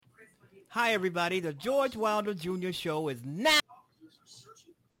Hi, everybody. The George Wilder Jr. Show is now.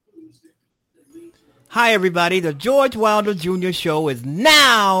 Hi, everybody. The George Wilder Jr. Show is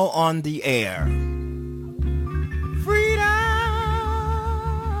now on the air. Freedom.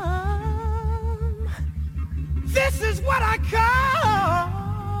 This is what I call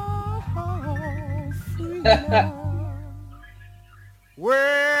freedom. Well,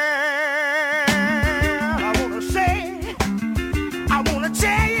 I want to say, I want to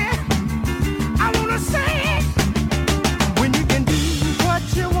tell you, I want to say, when you can do what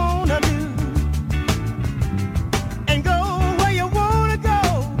you want to do and go where you want to go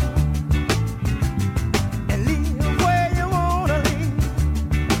and live where you want to live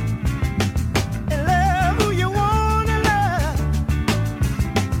and love who you want to love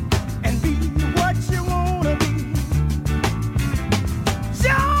and be what you want to be.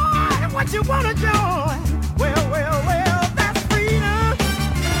 Join what you want to join. Well, well, well, that's freedom.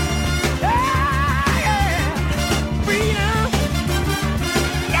 Yeah, yeah. Freedom.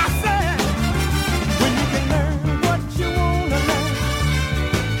 Yes, sir. When you can learn what you want to learn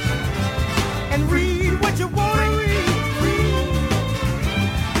and read what you want to read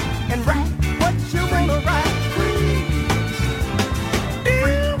and write what you want to write. Do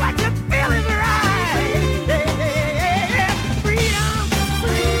what you feel is right. Yeah, yeah, yeah. Freedom.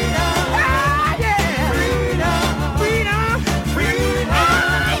 Freedom. Ah, yeah. Freedom. Freedom. Freedom. Ah,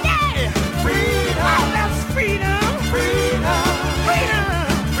 yeah. Freedom. Oh, that's freedom. Freedom. Freedom.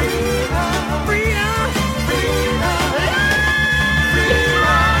 Freedom. Freedom. Freedom. Freedom.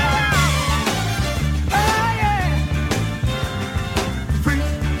 Oh, yeah. Free.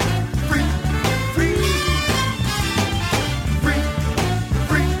 Free. Free. Free.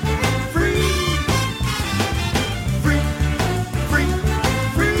 Free. Free. Free. Free. Free.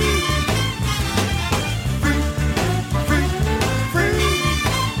 Free. Free. Free.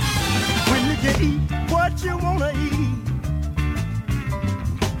 When you can eat what you wanna eat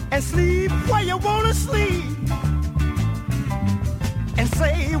and sleep where you wanna sleep and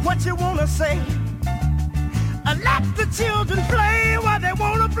say what you wanna say and let the children play while they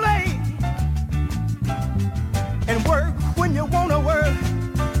wanna play and work when you wanna work,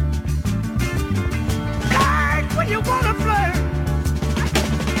 flirt when you wanna flirt.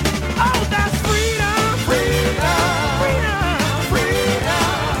 Oh, that's freedom. Freedom. Freedom. Freedom.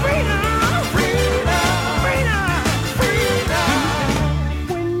 Freedom. Freedom. Freedom.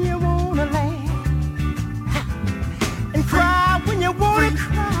 When you wanna laugh and cry when you wanna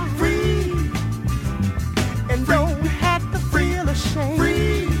cry. Free. And don't have to feel ashamed.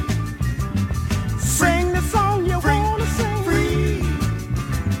 Free. Sing the song you wanna sing. Free.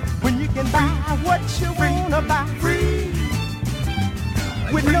 When you can buy what you wanna buy. Free.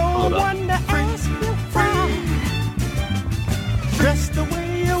 With no one to ask you why. Dress the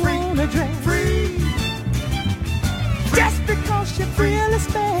way you wanna dress. Free. Just because you feel it's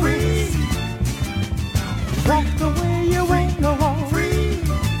best. Free. Walk the way you wanna walk. Free.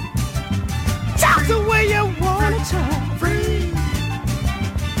 Talk the way you wanna talk. Free.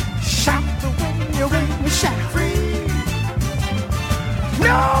 Shout the way you wanna shout. Free.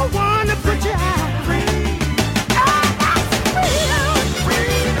 No one to put you out. Free. Ah, that's freedom.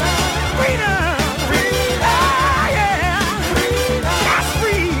 Freedom. Freedom. Freedom. Ah, yeah. Freedom. That's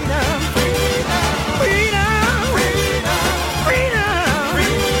freedom. Freedom. Freedom. Freedom.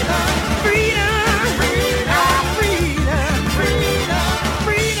 Freedom. Freedom. Freedom. Ah, freedom. Freedom.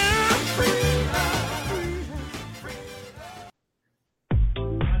 Freedom. Freedom.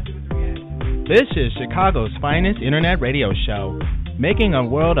 This is Chicago's finest internet radio show, making a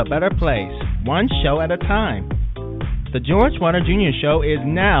world a better place, one show at a time. The George Wilder Jr. Show is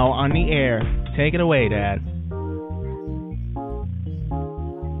now on the air. Take it away, Dad.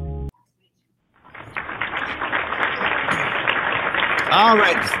 All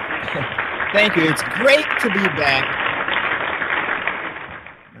right. Thank you. It's great to be back.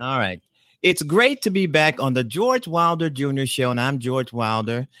 All right. It's great to be back on the George Wilder Jr. Show, and I'm George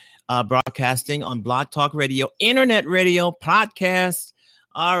Wilder, broadcasting on Blog Talk Radio, Internet Radio, podcasts.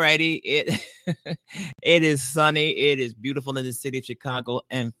 All righty. It is sunny. It is beautiful in the city of Chicago.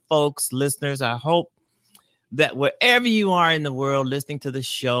 And folks, listeners, I hope that wherever you are in the world listening to the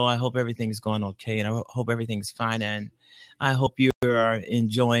show, I hope everything's going okay, and I hope everything's fine. And I hope you are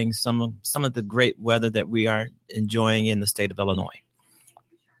enjoying some of the great weather that we are enjoying in the state of Illinois.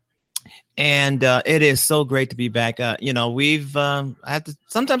 And it is so great to be back. We've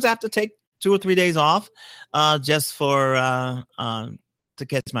sometimes I have to take 2 or 3 days off just for to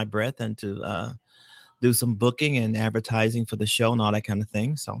catch my breath and to do some booking and advertising for the show and all that kind of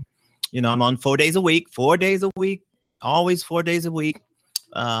thing. So, I'm on 4 days a week, always 4 days a week.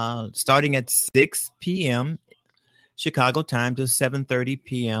 starting at 6 p.m. Chicago time to 7:30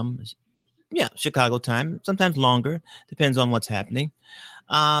 p.m. Yeah, Chicago time, sometimes longer, depends on what's happening.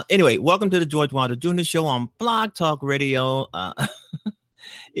 Anyway, welcome to the George Wilder Jr. Show on Blog Talk Radio.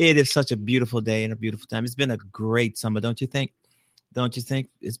 It is such a beautiful day and a beautiful time. It's been a great summer, don't you think? Don't you think?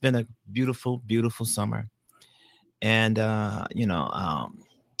 It's been a beautiful, beautiful summer. And, I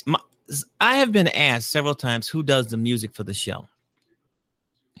have been asked several times who does the music for the show.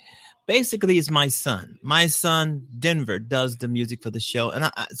 Basically, it's my son. My son, Denver, does the music for the show.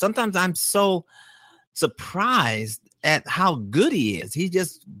 And sometimes I'm so surprised at how good he is. He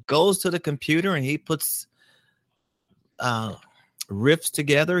just goes to the computer and he puts riffs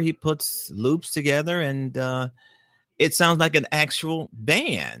together. He puts loops together, and it sounds like an actual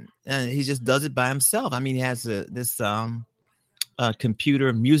band. And he just does it by himself. I mean, he has this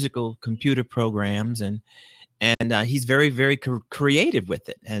musical computer programs, and he's very, very creative with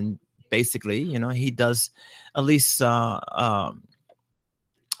it. And basically, he does at least some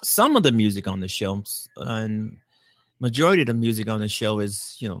of the music on the show, and majority of the music on the show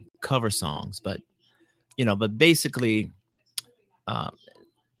is, cover songs, but basically,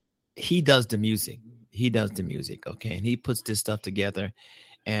 he does the music. Okay. And he puts this stuff together,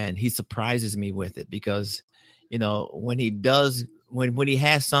 and he surprises me with it because, when he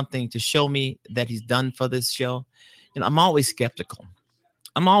has something to show me that he's done for this show, I'm always skeptical.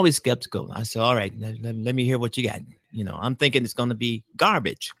 I say, all right, let me hear what you got. I'm thinking it's going to be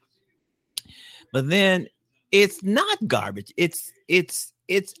garbage, but then it's not garbage. It's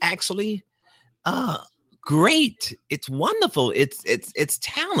actually great. It's wonderful. It's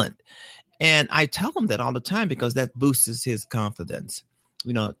talent. And I tell him that all the time because that boosts his confidence,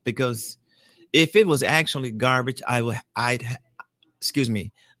 because if it was actually garbage, I would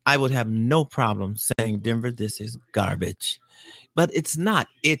have no problem saying, Denver, this is garbage. But it's not.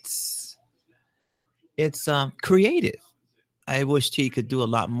 It's creative. I wished he could do a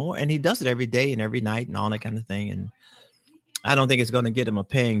lot more, and he does it every day and every night and all that kind of thing. And I don't think it's going to get him a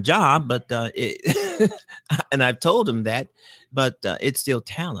paying job, but and I've told him that. But it's still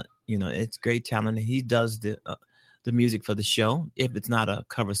talent. It's great talent. And he does the music for the show. If it's not a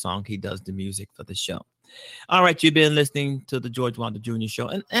cover song, he does the music for the show. All right, you've been listening to the George Wilder Jr. Show,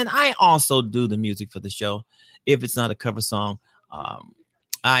 and I also do the music for the show. If it's not a cover song,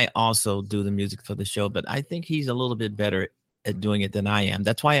 I also do the music for the show, but I think he's a little bit better at doing it than I am.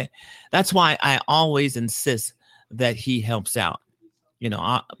 That's why I always insist that he helps out,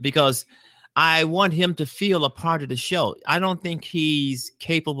 because I want him to feel a part of the show. I don't think he's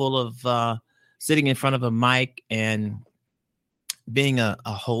capable of sitting in front of a mic and being a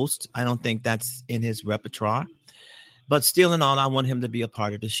host. I don't think that's in his repertoire. But still in all, I want him to be a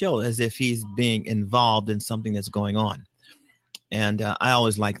part of the show as if he's being involved in something that's going on. And I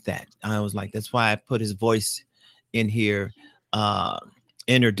always like that. That's why I put his voice in here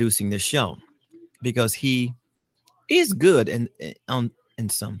introducing the show, because he is good in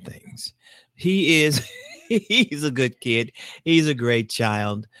some things. He's a good kid. He's a great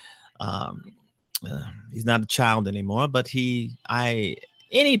child. He's not a child anymore, but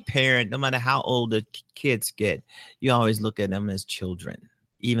any parent, no matter how old the kids get, you always look at them as children,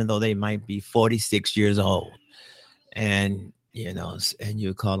 even though they might be 46 years old. And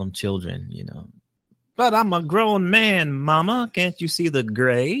you call them children, But I'm a grown man, mama. Can't you see the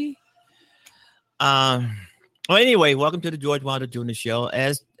gray? Well, anyway, welcome to the George Wilder Jr. Show.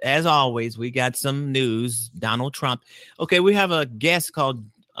 As always, we got some news. Donald Trump. Okay, we have a guest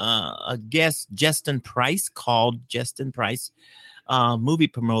Justin Price, movie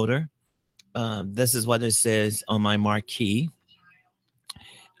promoter. This is what it says on my marquee.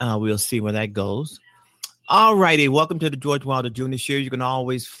 We'll see where that goes. All righty. Welcome to the George Wilder Jr. Show. You can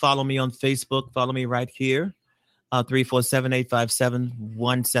always follow me on Facebook. Follow me right here.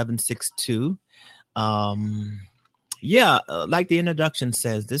 347-857-1762. Like the introduction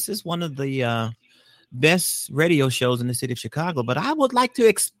says, this is one of the best radio shows in the city of Chicago, but I would like to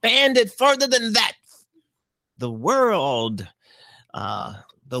expand it further than that. The world. Oh,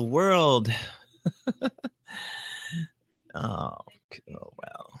 well.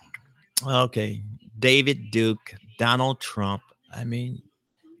 Okay. David Duke, Donald Trump. I mean,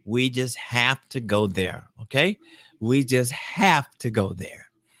 we just have to go there. Okay. We just have to go there.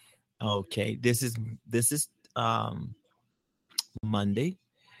 Okay. This is Monday,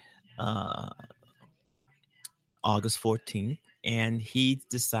 August 14th. And he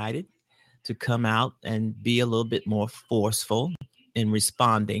decided to come out and be a little bit more forceful in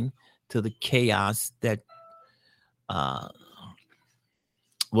responding to the chaos that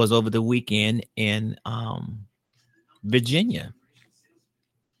was over the weekend in Virginia.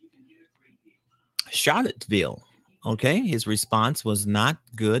 Charlottesville. Okay, his response was not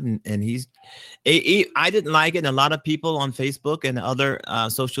good, and I didn't like it. And a lot of people on Facebook and other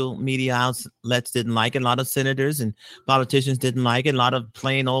social media outlets didn't like it. A lot of senators and politicians didn't like it. A lot of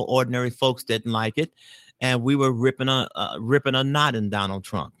plain old ordinary folks didn't like it, and we were ripping a knot in Donald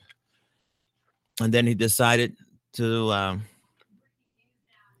Trump. And then he decided to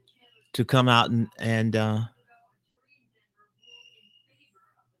come out and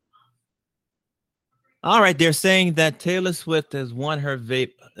all right, they're saying that Taylor Swift has won her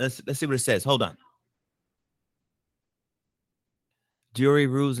vape. Let's see what it says. Hold on. Jury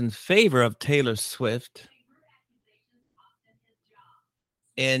rules in favor of Taylor Swift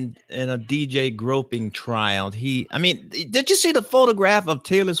in a DJ groping trial. Did you see the photograph of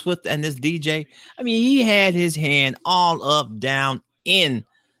Taylor Swift and this DJ? I mean, he had his hand all up, down, in,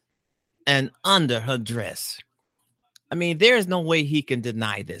 and under her dress. I mean, there is no way he can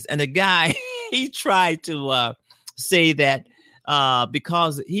deny this. And the guy, he tried to say that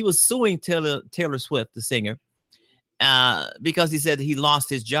because he was suing Taylor Swift, the singer, because he said he lost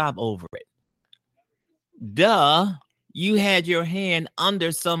his job over it. Duh, you had your hand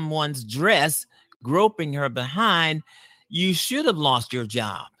under someone's dress, groping her behind. You should have lost your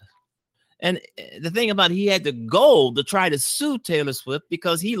job. And the thing about it, he had the goal to try to sue Taylor Swift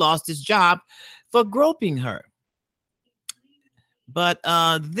because he lost his job for groping her. But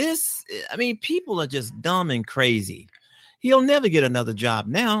people are just dumb and crazy. He'll never get another job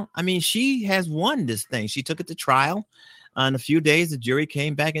now. I mean, she has won this thing. She took it to trial. In a few days, the jury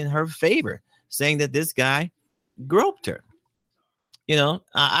came back in her favor, saying that this guy groped her.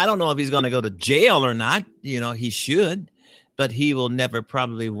 I don't know if he's going to go to jail or not. He should, but he will never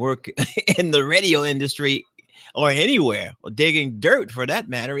probably work in the radio industry or anywhere, or digging dirt for that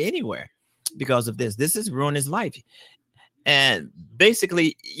matter, anywhere, because of this. This has ruined his life. And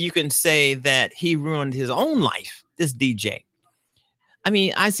basically, you can say that he ruined his own life, this DJ. I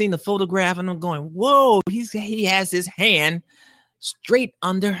mean, I seen the photograph and I'm going, whoa, he has his hand straight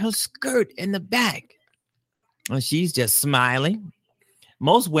under her skirt in the back. And she's just smiling.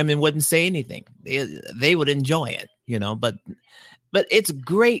 Most women wouldn't say anything. They would enjoy it, but it's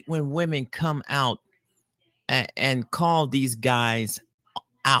great when women come out and call these guys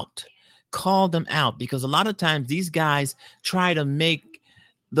out. Call them out, because a lot of times these guys try to make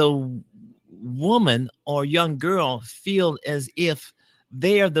the woman or young girl feel as if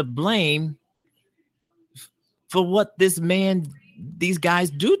they are the blame for what these guys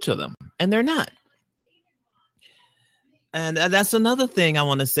do to them, and they're not. And that's another thing I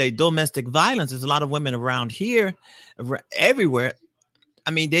want to say. Domestic violence. There's a lot of women around here, everywhere.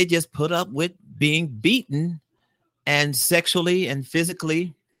 I mean, they just put up with being beaten and sexually and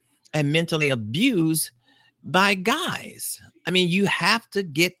physically and mentally abused by guys. I mean, you have to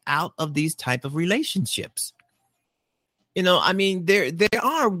get out of these type of relationships. There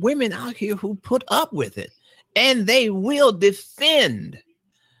are women out here who put up with it, and they will defend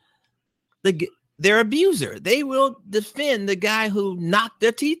their abuser. They will defend the guy who knocked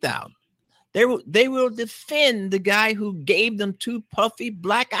their teeth out. They will defend the guy who gave them two puffy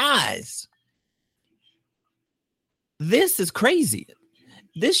black eyes. This is crazy.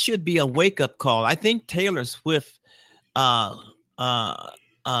 This should be a wake-up call. I think Taylor Swift,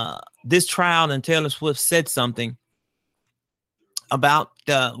 this trial, and Taylor Swift said something about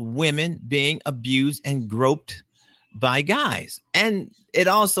women being abused and groped by guys. And it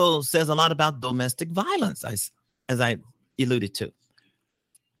also says a lot about domestic violence, as I alluded to.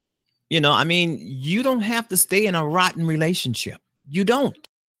 You don't have to stay in a rotten relationship. You don't.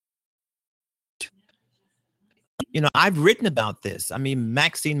 I've written about this. I mean,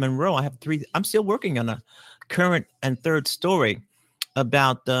 Maxine Monroe, I'm still working on a current and third story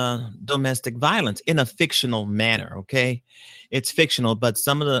about domestic violence in a fictional manner. Okay. It's fictional, but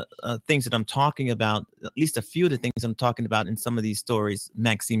some of the things that I'm talking about, at least a few of the things I'm talking about in some of these stories,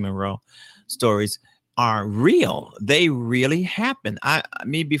 Maxine Monroe stories, are real. They really happen. I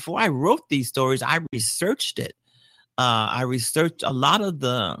mean, before I wrote these stories, I researched it. I researched a lot of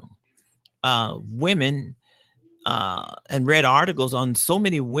the women and read articles on so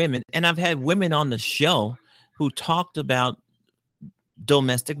many women. And I've had women on the show who talked about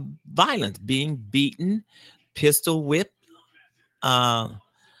domestic violence, being beaten, pistol whipped by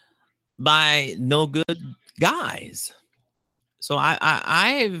no good guys. So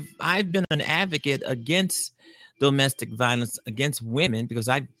I've been an advocate against domestic violence against women, because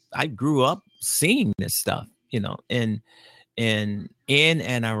I grew up seeing this stuff, in and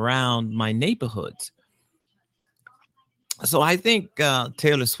around my neighborhoods. So I think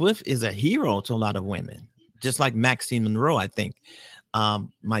Taylor Swift is a hero to a lot of women, just like Maxine Monroe. I think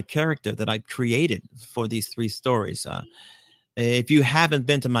my character that I created for these 3 stories. If you haven't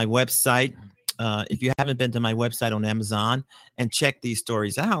been to my website, on Amazon and check these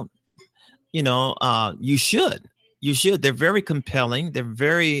stories out, you should. You should. They're very compelling. They're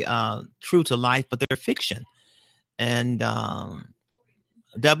very true to life, but they're fiction. And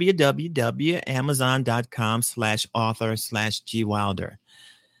www.amazon.com/author/G Wilder.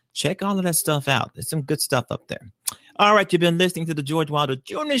 Check all of that stuff out. There's some good stuff up there. All right, you've been listening to the George Wilder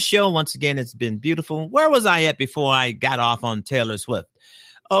Jr. Show. Once again, it's been beautiful. Where was I at before I got off on Taylor Swift?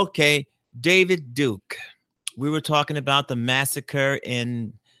 Okay, David Duke. We were talking about the massacre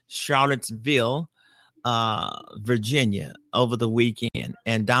in Charlottesville, Virginia over the weekend,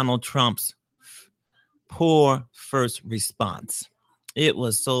 and Donald Trump's poor first response. It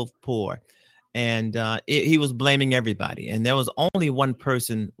was so poor. And he was blaming everybody. And there was only one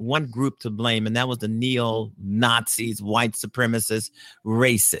group to blame, and that was the neo-Nazis, white supremacists,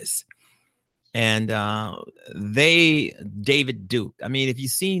 racists. And David Duke. I mean, if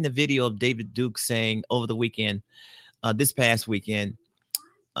you've seen the video of David Duke saying over the weekend, this past weekend,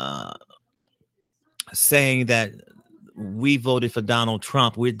 saying that we voted for Donald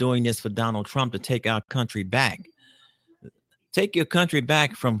Trump. We're doing this for Donald Trump to take our country back. Take your country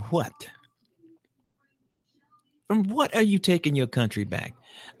back from what? From what are you taking your country back?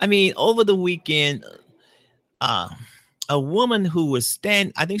 I mean, over the weekend, a woman who was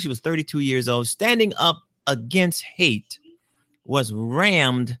I think she was 32 years old, standing up against hate, was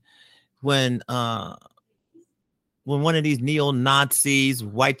rammed when one of these neo-Nazis,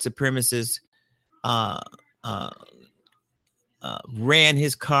 white supremacists, ran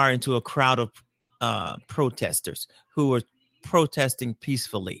his car into a crowd of protesters who were protesting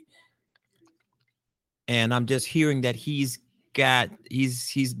peacefully. And I'm just hearing that he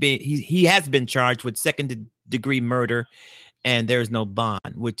has been charged with second-degree murder, and there's no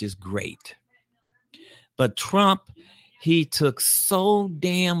bond, which is great. But Trump, he took so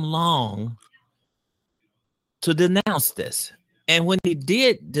damn long to denounce this. And when he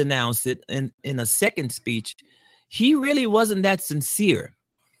did denounce it in a second speech, he really wasn't that sincere.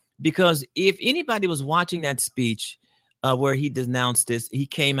 Because if anybody was watching that speech, where he denounced this, he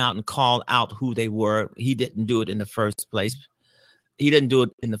came out and called out who they were. He didn't do it in the first place. He didn't do it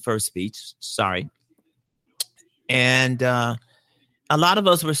in the first speech. Sorry. And a lot of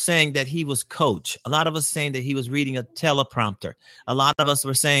us were saying that he was coach. A lot of us saying that he was reading a teleprompter. A lot of us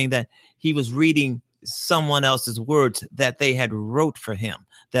were saying that he was reading someone else's words that they had wrote for him,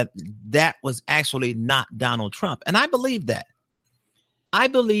 that was actually not Donald Trump. And I believe that. I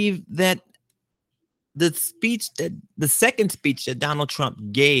believe that the second speech that Donald Trump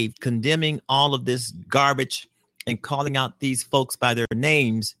gave, condemning all of this garbage and calling out these folks by their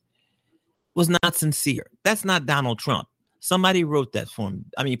names, was not sincere. That's not Donald Trump. Somebody wrote that for him.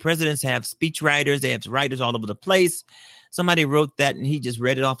 I mean, presidents have speech writers. They have writers all over the place. Somebody wrote that, and he just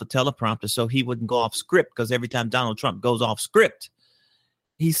read it off a teleprompter so he wouldn't go off script, because every time Donald Trump goes off script,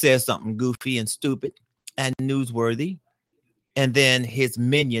 he says something goofy and stupid and newsworthy. And then his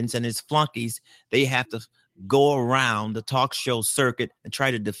minions and his flunkies, they have to go around the talk show circuit and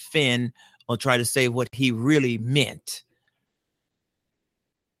try to defend or try to say what he really meant.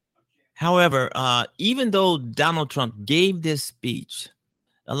 However, even though Donald Trump gave this speech,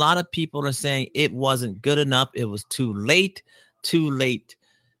 a lot of people are saying it wasn't good enough. It was too late,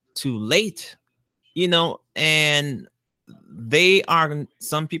 and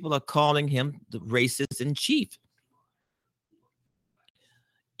some people are calling him the racist in chief.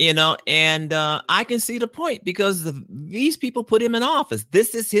 And I can see the point, because these people put him in office.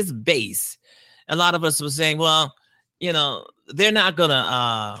 This is his base. A lot of us were saying, well, they're not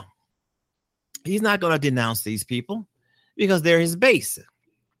gonna, he's not gonna denounce these people because they're his base.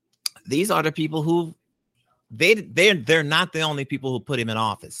 These are the people who they're not the only people who put him in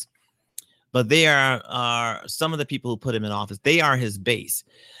office, but they are some of the people who put him in office. They are his base.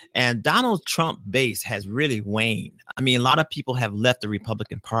 And Donald Trump base has really waned. I mean, a lot of people have left the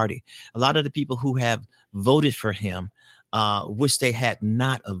Republican Party. A lot of the people who have voted for him wish they had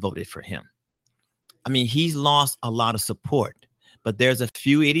not voted for him. I mean, he's lost a lot of support, but there's a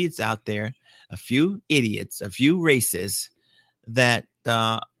few idiots out there, a few racists that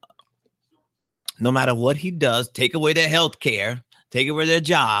no matter what he does, take away their health care, take away their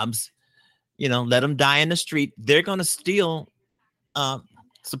jobs, let them die in the street. They're going to still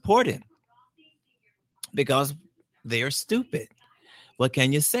support him because they are stupid. What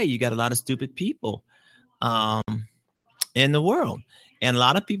can you say? You got a lot of stupid people in the world. And a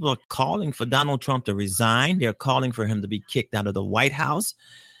lot of people are calling for Donald Trump to resign. They're calling for him to be kicked out of the White House.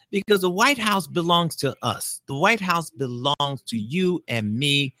 because the White House belongs to us. The White House belongs to you and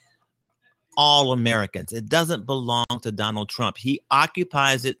me, all Americans. It doesn't belong to Donald Trump. He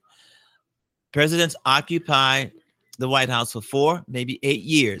occupies it. Presidents occupy the White House for 4, maybe 8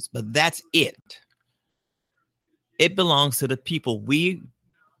 years, but that's it. It belongs to the people.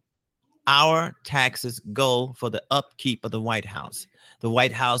 Our taxes go for the upkeep of the White House. The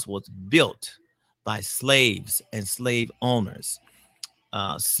White House was built by slaves and slave owners.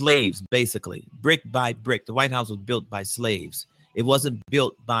 Slaves, basically, brick by brick. The White House was built by slaves. It wasn't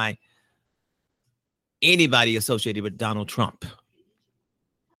built by anybody associated with Donald Trump.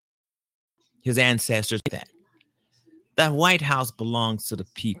 His ancestors did that. The White House belongs to the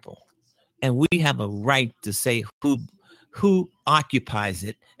people. And we have a right to say who occupies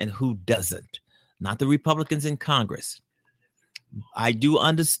it and who doesn't, not the Republicans in Congress. I do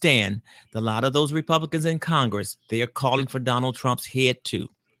understand that a lot of those Republicans in Congress, they are calling for Donald Trump's head too,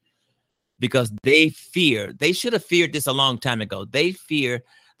 because they should have feared this a long time ago. They fear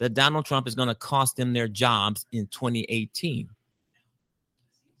that Donald Trump is going to cost them their jobs in 2018.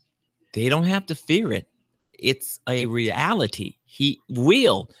 They don't have to fear it. It's a reality. He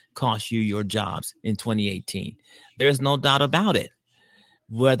will cost you your jobs in 2018. There's no doubt about it.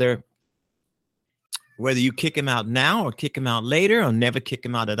 Whether you kick him out now or kick him out later or never kick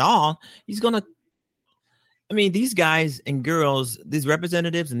him out at all, he's going to, these guys and girls, these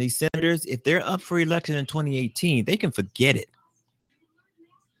representatives and these senators, if they're up for election in 2018, they can forget it.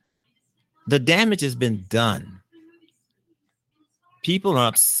 The damage has been done. People are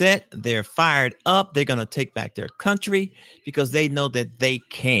upset. They're fired up. They're going to take back their country because they know that they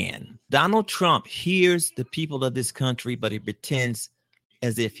can. Donald Trump hears the people of this country, but he pretends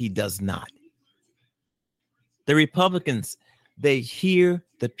as if he does not. The Republicans, they hear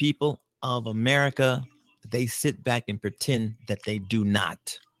the people of America. They sit back and pretend that they do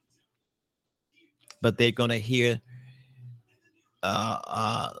not. But they're going to hear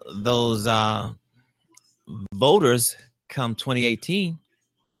those voters come 2018,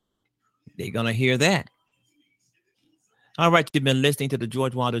 they're going to hear that. All right, you've been listening to the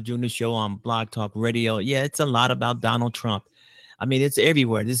George Wilder Jr. Show on Blog Talk Radio. Yeah, it's a lot about Donald Trump. It's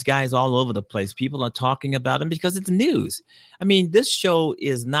everywhere. This guy's all over the place. People are talking about him because it's news. This show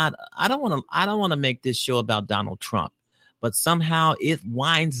is not, I don't want to make this show about Donald Trump, but somehow it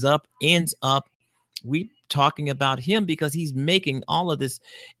ends up, we talking about him because he's making all of this.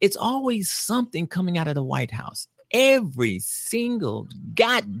 It's always something coming out of the White House. Every single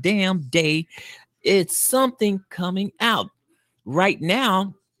goddamn day, it's something coming out. Right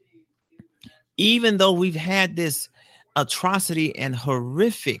now, even though we've had this atrocity and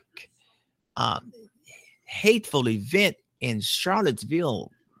horrific, hateful event in Charlottesville,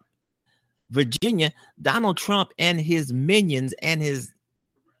 Virginia, Donald Trump and his minions and his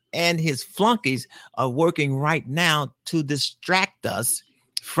flunkies are working right now to distract us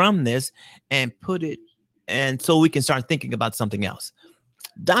from this and so we can start thinking about something else.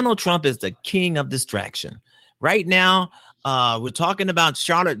 Donald Trump is the king of distraction. Right now, we're talking about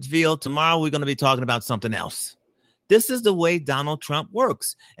Charlottesville. Tomorrow, we're going to be talking about something else. This is the way Donald Trump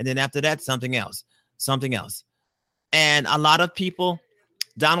works. And then after that, something else. And a lot of people,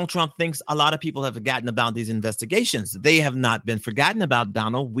 Donald Trump thinks a lot of people have forgotten about these investigations. They have not been forgotten about,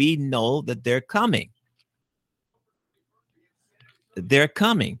 Donald. We know that they're coming. They're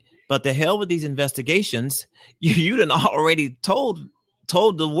coming. But the hell with these investigations. You done already told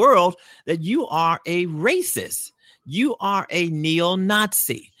the world that you are a racist. You are a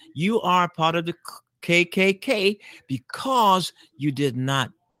neo-Nazi. You are part of the KKK because you did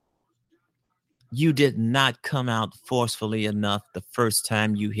not come out forcefully enough the first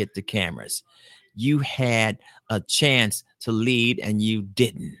time you hit the cameras. You had a chance to lead and you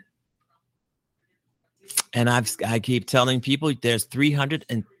didn't. And I keep telling people there's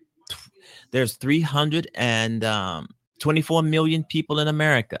 324 million people in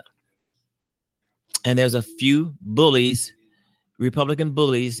America. And there's a few bullies, Republican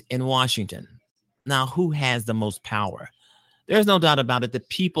bullies in Washington. Now, who has the most power? There's no doubt about it. The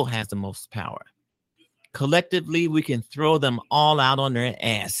people has the most power. Collectively, we can throw them all out on their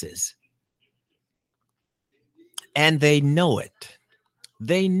asses. And they know it.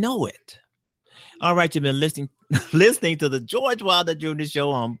 They know it. All right, you've been listening to the George Wilder Jr.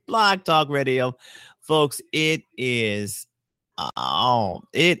 Show on Blog Talk Radio. Folks, it is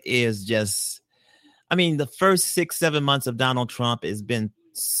just, the first 6-7 months of Donald Trump has been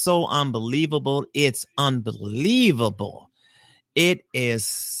so unbelievable. It's unbelievable. It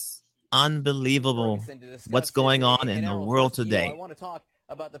is unbelievable what's going on in the world today.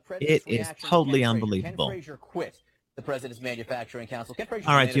 It is totally unbelievable. the President's Manufacturing Council. Ken Frazier.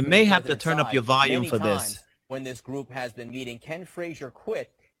 All right, you may have to turn up your volume for this. When this group has been meeting, Ken Frazier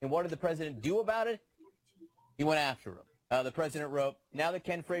quit. And what did the president do about it? He went after him. The president wrote, now that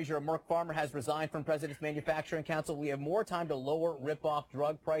Ken Frazier, a Merck farmer, has resigned from President's Manufacturing Council, we have more time to lower rip-off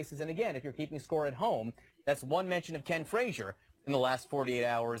drug prices. And again, if you're keeping score at home, that's one mention of Ken Frazier in the last 48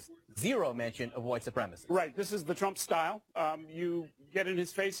 hours, zero mention of white supremacists. Right. This is the Trump style. You get in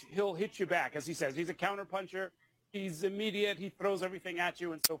his face, he'll hit you back. As he says, he's a counterpuncher. He's immediate. He throws everything at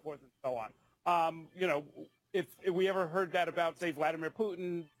you and so forth and so on. If we ever heard that about, say, Vladimir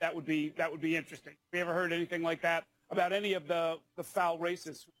Putin, that would be interesting. If we ever heard anything like that about any of the foul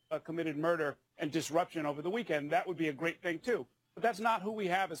racists who committed murder and disruption over the weekend, that would be a great thing, too. But that's not who we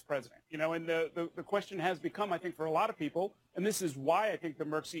have as president. And the question has become, I think, for a lot of people, and this is why I think the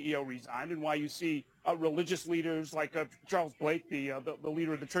Merck CEO resigned and why you see religious leaders like Charles Blake, the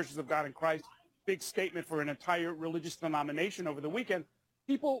leader of the Churches of God in Christ, big statement for an entire religious denomination over the weekend.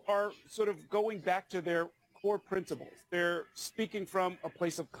 People are sort of going back to their core principles. They're speaking from a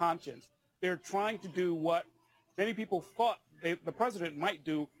place of conscience. They're trying to do what many people thought the president might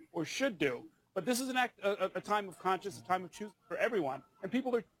do or should do. But this is a time of conscience, a time of choosing for everyone. And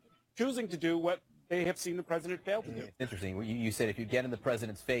people are choosing to do what they have seen the president fail to do. It's interesting. You said if you get in the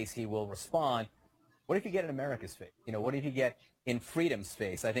president's face, he will respond. What if you get in America's face? What if you get in freedom's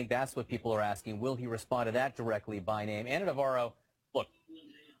face? I think that's what people are asking. Will he respond to that directly by name? Ana Navarro, look,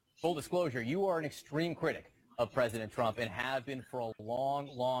 full disclosure, you are an extreme critic of President Trump and have been for a long,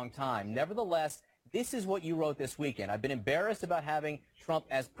 long time. Nevertheless, this is what you wrote this weekend. I've been embarrassed about having Trump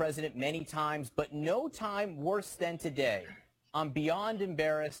as president many times, but no time worse than today. I'm beyond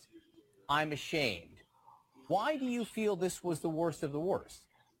embarrassed. I'm ashamed. Why do you feel this was the worst of the worst?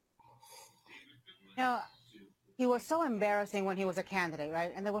 He was so embarrassing when he was a candidate,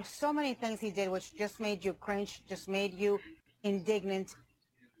 right? And there were so many things he did which just made you cringe, just made you indignant.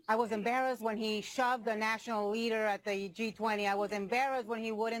 I was embarrassed when he shoved the national leader at the G20. I was embarrassed when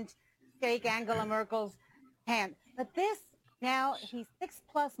he wouldn't shake Angela Merkel's hand. But this, now he's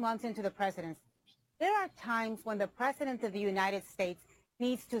 6+ months into the presidency. There are times when the president of the United States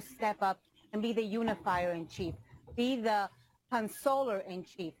needs to step up and be the unifier in chief, be the consoler in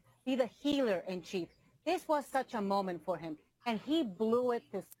chief, be the healer in chief. This was such a moment for him, and he blew it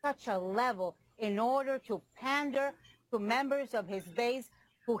to such a level in order to pander to members of his base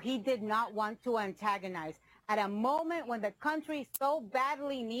who he did not want to antagonize. At a moment when the country so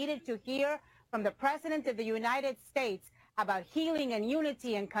badly needed to hear from the President of the United States about healing and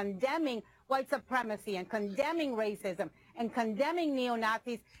unity and condemning white supremacy and condemning racism and condemning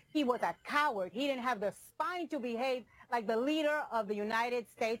neo-Nazis, he was a coward. He didn't have the spine to behave like the leader of the United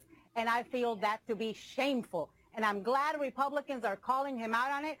States, and I feel that to be shameful. And I'm glad Republicans are calling him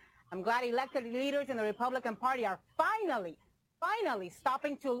out on it. I'm glad elected leaders in the Republican Party are finally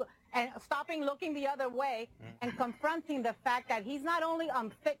stopping looking the other way and confronting the fact that he's not only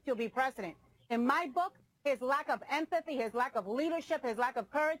unfit to be president. In my book, his lack of empathy, his lack of leadership, his lack of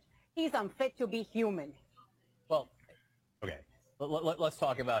courage, he's unfit to be human. Well, okay. Let's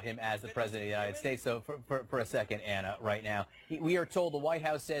talk about him as the president of the United States. So for a second, Ana, right now, we are told the White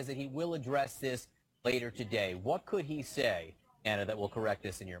House says that he will address this later today. What could he say, Ana, that will correct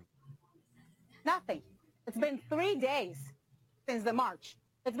this in your mind? Nothing. It's been 3 days since the march.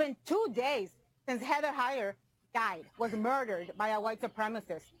 It's been 2 days since Heather Heyer died, was murdered by a white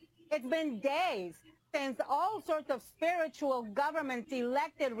supremacist. It's been days since all sorts of spiritual government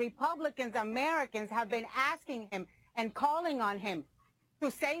elected Republicans, Americans have been asking him and calling on him to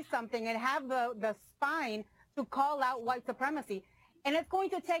say something and have the spine to call out white supremacy. And it's going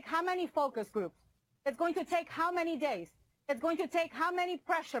to take how many focus groups? It's going to take how many days? It's going to take how many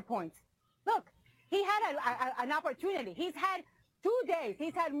pressure points? Look, he had an opportunity. He's had 2 days.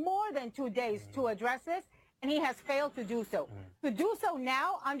 He's had more than 2 days to address this, and he has failed to do so. To do so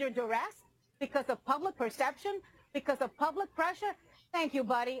now under duress because of public perception, because of public pressure, thank you,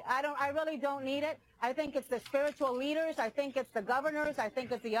 buddy. I really don't need it. I think it's the spiritual leaders. I think it's the governors. I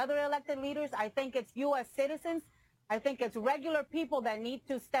think it's the other elected leaders. I think it's U.S. citizens. I think it's regular people that need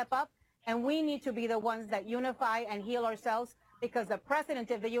to step up, and we need to be the ones that unify and heal ourselves because the president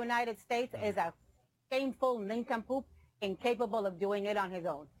of the United States is a shameful nincompoop, incapable of doing it on his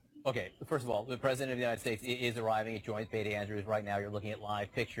own. Okay, first of all, the president of the United States is arriving at Joint Beta Andrews right now. You're looking at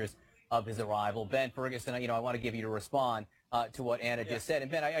live pictures of his arrival. Ben Ferguson, I want to give you to respond to what Ana just said. And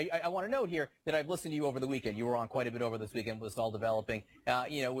Ben, I want to note here that I've listened to you over the weekend. You were on quite a bit over this weekend with us all developing,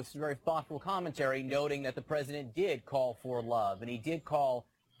 with some very thoughtful commentary, noting that the president did call for love and he did call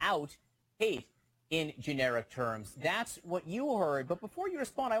out hate in generic terms. That's what you heard. But before you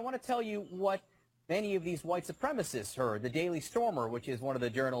respond, I want to tell you what many of these white supremacists heard. The Daily Stormer, which is one of the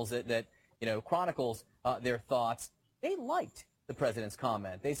journals that chronicles their thoughts, they liked the president's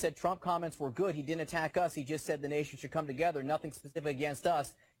comment. They said Trump comments were good. He didn't attack us. He just said the nation should come together. Nothing specific against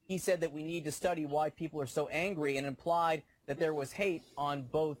us. He said that we need to study why people are so angry, and implied that there was hate on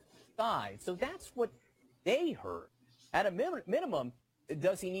both sides. So that's what they heard. At a minimum,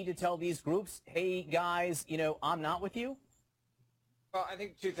 does he need to tell these groups, hey, guys, I'm not with you? Well, I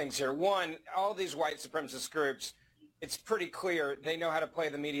think two things here. One, all these white supremacist groups, it's pretty clear they know how to play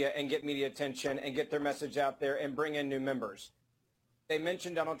the media and get media attention and get their message out there and bring in new members. They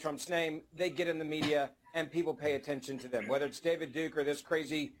mention Donald Trump's name, they get in the media, and people pay attention to them. Whether it's David Duke or this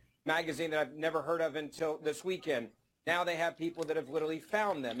crazy magazine that I've never heard of until this weekend, now they have people that have literally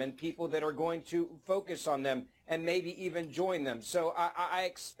found them and people that are going to focus on them and maybe even join them. So I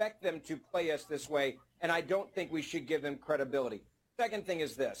expect them to play us this way, and I don't think we should give them credibility. Second thing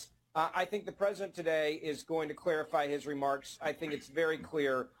is this. I think the president today is going to clarify his remarks. I think it's very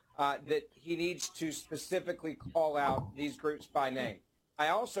clear that he needs to specifically call out these groups by name. I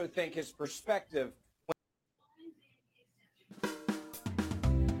also think his perspective.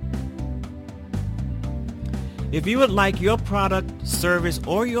 If you would like your product, service,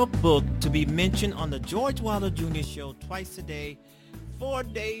 or your book to be mentioned on the George Wilder Jr. Show twice a day, 4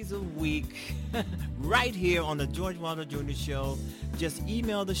 days a week, right here on the George Wilder Jr. Show, just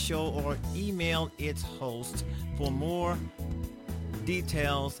email the show or email its host for more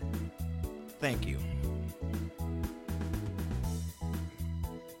details. Thank you.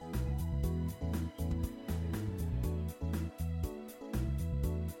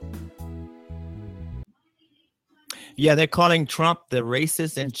 Yeah, they're calling Trump the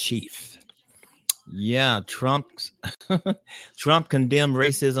racist in chief. Yeah, Trump condemned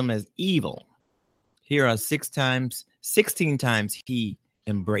racism as evil. Here are 16 times he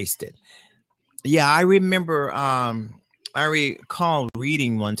embraced it. Yeah, I remember, I recall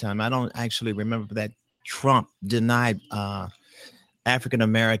reading one time, I don't actually remember, that Trump denied African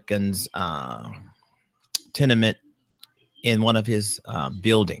Americans tenement in one of his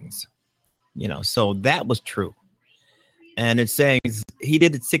buildings. So that was true. And it's saying he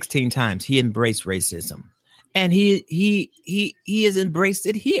did it 16 times. He embraced racism, and he has embraced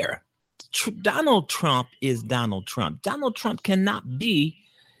it here. Donald Trump is Donald Trump. Donald Trump cannot be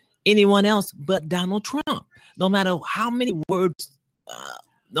anyone else but Donald Trump. No matter how many words,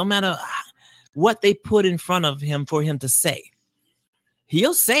 no matter what they put in front of him for him to say,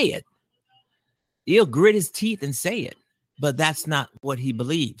 he'll say it. He'll grit his teeth and say it, but that's not what he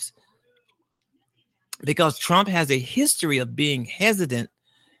believes. Because Trump has a history of being hesitant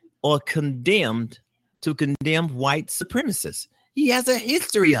or condemned to condemn white supremacists. He has a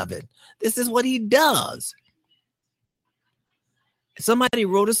history of it. This is what he does. Somebody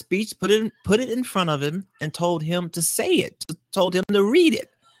wrote a speech, put it in front of him, and told him to say it, told him to read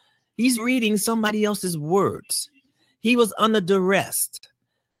it. He's reading somebody else's words. He was under duress.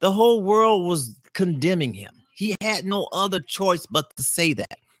 The whole world was condemning him. He had no other choice but to say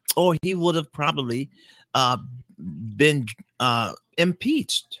that, or he would have probably been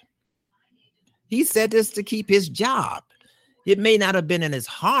impeached. He said this to keep his job. It may not have been in his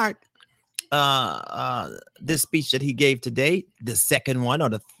heart, this speech that he gave today, the second one,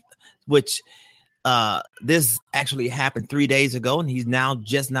 which this actually happened 3 days ago, and he's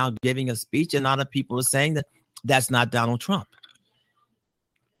just now giving a speech, and a lot of people are saying that that's not Donald Trump.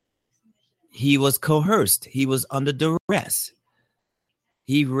 He was coerced. He was under duress.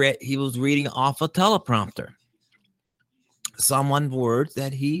 He was reading off a teleprompter, someone words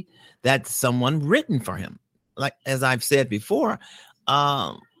that someone written for him. Like, as I've said before,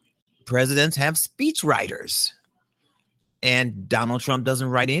 presidents have speech writers, and Donald Trump doesn't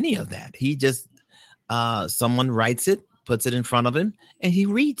write any of that. He just, someone writes it, puts it in front of him, and he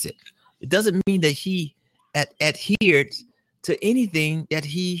reads it. It doesn't mean that he adhered to anything that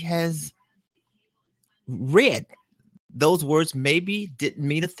he has read. Those words maybe didn't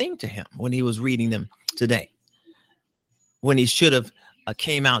mean a thing to him when he was reading them today, when he should have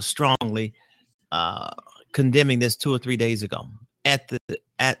came out strongly condemning this 2 or 3 days ago at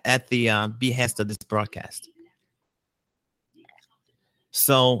the behest of this broadcast.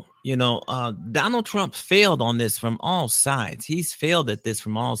 So, Donald Trump failed on this from all sides. He's failed at this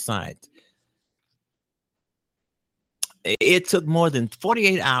from all sides. It took more than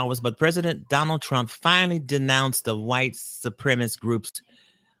 48 hours, but President Donald Trump finally denounced the white supremacist groups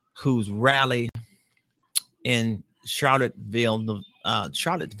whose rally in Charlottesville,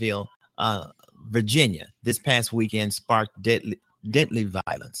 Virginia, this past weekend sparked deadly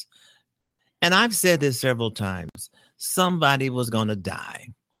violence. And I've said this several times. Somebody was going to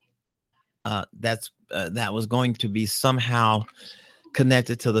die. that was going to be somehow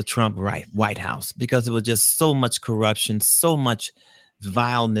connected to the Trump White House, because it was just so much corruption, so much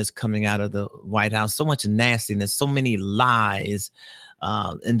vileness coming out of the White House, so much nastiness, so many lies,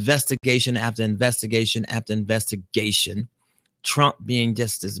 investigation after investigation after investigation. Trump being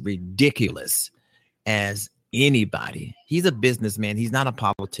just as ridiculous as anybody. He's a businessman. He's not a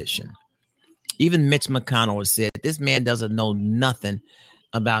politician. Even Mitch McConnell has said this man doesn't know nothing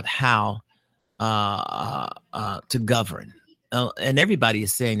about how to govern. And everybody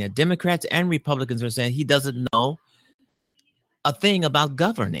is saying that. Democrats and Republicans are saying he doesn't know a thing about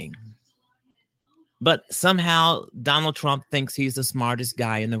governing. But somehow Donald Trump thinks he's the smartest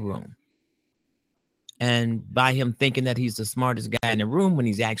guy in the room. And by him thinking that he's the smartest guy in the room when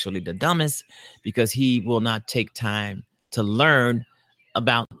he's actually the dumbest, because he will not take time to learn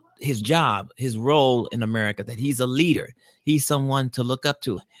about his job, his role in America, that he's a leader. He's someone to look up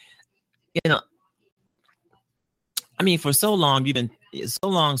to. You know, I mean, for so long,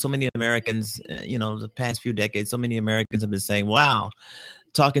 so many Americans, the past few decades, so many Americans have been saying, wow,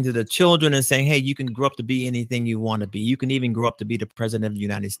 talking to the children and saying, hey, you can grow up to be anything you want to be. You can even grow up to be the president of the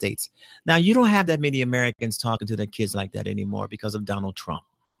United States. Now, you don't have that many Americans talking to their kids like that anymore because of Donald Trump.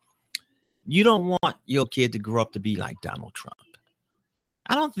 You don't want your kid to grow up to be like Donald Trump.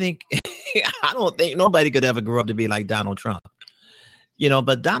 I don't think nobody could ever grow up to be like Donald Trump.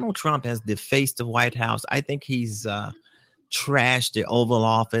 But Donald Trump has defaced the White House. I think he's trashed the Oval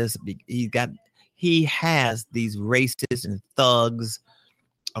Office. He has these racists and thugs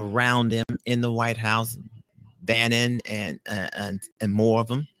around him in the White House, Bannon and more of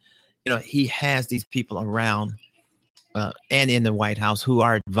them. He has these people around and in the White House who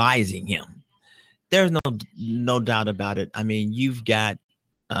are advising him. There's no doubt about it. I mean, you've got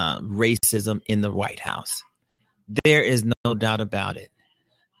racism in the White House. There is no doubt about it.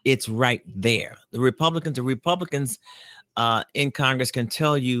 It's right there. The Republicans in Congress can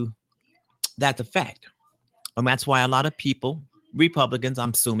tell you that's a fact. And that's why a lot of people, Republicans, I'm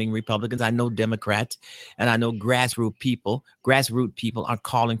assuming Republicans, I know Democrats, and I know grassroots people are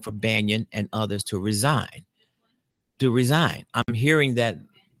calling for Bannon and others to resign. I'm hearing that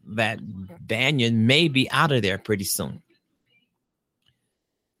Bannon may be out of there pretty soon.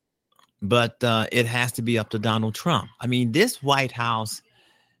 But it has to be up to Donald Trump. I mean, this White House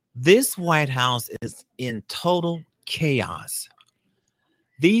is in total chaos.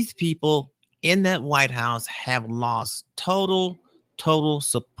 These people in that White House have lost total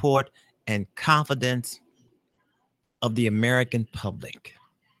support and confidence of the American public.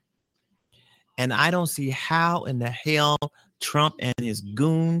 And I don't see how in the hell Trump and his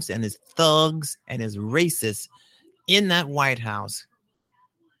goons and his thugs and his racists in that White House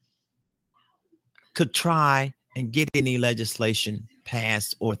could try and get any legislation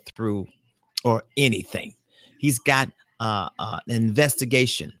passed or through or anything. He's got an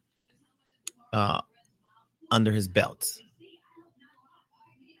investigation under his belts.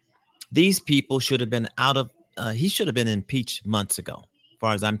 These people should have been he should have been impeached months ago, as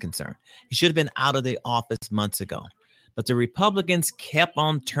far as I'm concerned. He should have been out of the office months ago. But the Republicans kept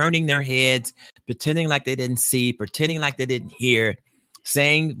on turning their heads, pretending like they didn't see, pretending like they didn't hear,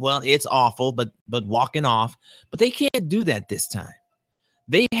 saying, well, it's awful, but walking off. But they can't do that this time.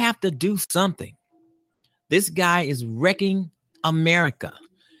 They have to do something. This guy is wrecking America.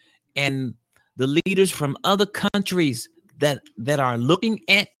 And the leaders from other countries that are looking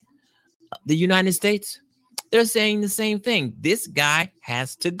at the United States, they're saying the same thing. This guy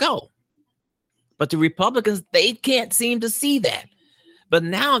has to go. But the Republicans, they can't seem to see that. But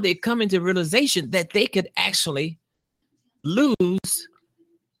now they come into realization that they could actually lose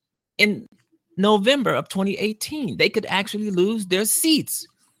in November of 2018. They could actually lose their seats.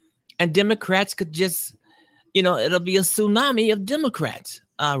 And Democrats could just, it'll be a tsunami of Democrats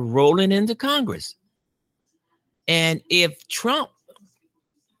rolling into Congress. And if Trump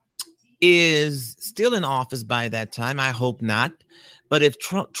is still in office by that time, I hope not. But if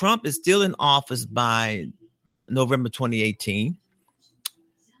Trump is still in office by November 2018,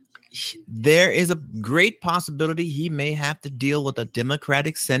 there is a great possibility he may have to deal with a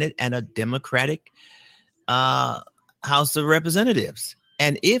Democratic Senate and a Democratic House of Representatives.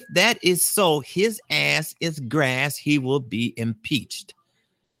 And if that is so, his ass is grass. He will be impeached.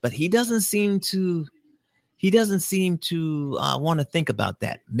 But he doesn't seem to want to think about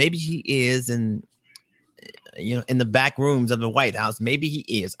that. Maybe he is in the back rooms of the White House. Maybe he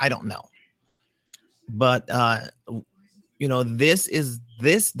is. I don't know. But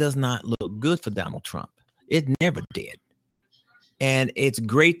this does not look good for Donald Trump. It never did. And it's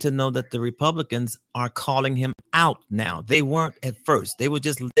great to know that the Republicans are calling him out now. They weren't at first. They were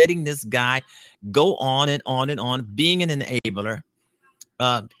just letting this guy go on and on and on, being an enabler,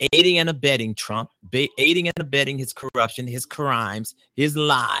 aiding and abetting Trump, aiding and abetting his corruption, his crimes, his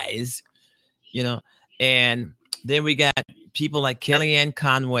lies, you know. And then we got people like Kellyanne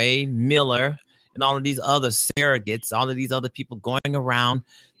Conway, Miller, and all of these other surrogates, all of these other people going around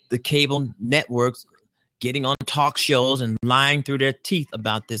the cable networks, getting on talk shows and lying through their teeth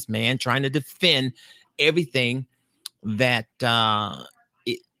about this man, trying to defend everything that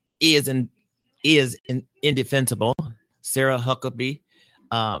is indefensible. Sarah Huckabee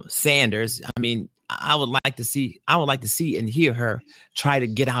Sanders. I mean, I would like to see and hear her try to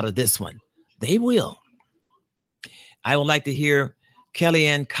get out of this one. They will. I would like to hear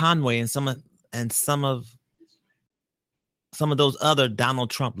Kellyanne Conway and some of those other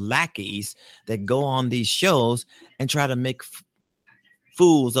Donald Trump lackeys that go on these shows and try to make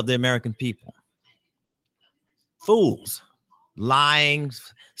fools of the American people. Fools, lying,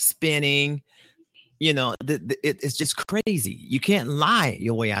 spinning, you know, it's just crazy. You can't lie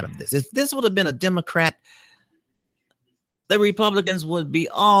your way out of this. If this would have been a Democrat, the Republicans would be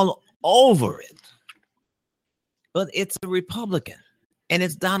all over it. But it's a Republican and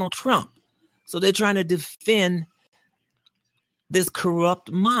it's Donald Trump. So they're trying to defend this corrupt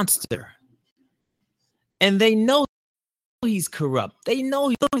monster. And they know he's corrupt. They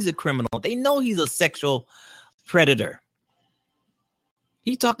know he's a criminal. They know he's a sexual predator.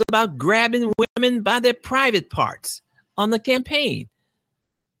 He talked about grabbing women by their private parts on the campaign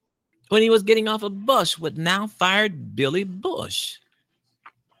when he was getting off a bus with now fired Billy Bush.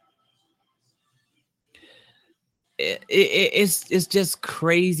 It's just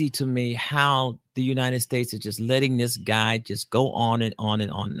crazy to me how the United States is just letting this guy just go on and on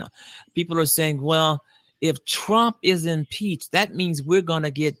and on. People are saying, well, if Trump is impeached, that means we're going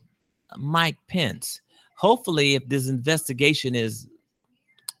to get Mike Pence. Hopefully, if this investigation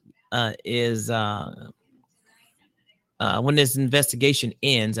when this investigation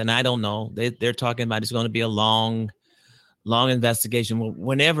ends, and I don't know, they're talking about it's going to be a long investigation.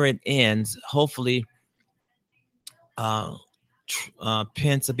 Whenever it ends, hopefully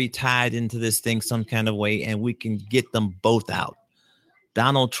Pence will be tied into this thing some kind of way, and we can get them both out.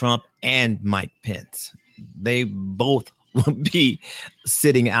 Donald Trump and Mike Pence. They both will be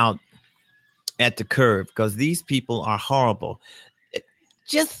sitting out at the curb because these people are horrible.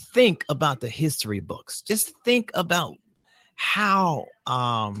 Just think about the history books. Just think about how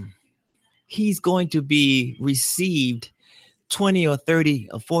he's going to be received 20 or 30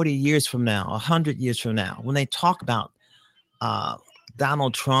 or 40 years from now, 100 years from now, when they talk about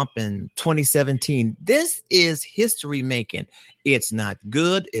Donald Trump in 2017. This is history making. It's not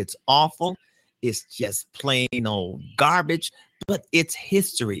good. It's awful. It's just plain old garbage, but it's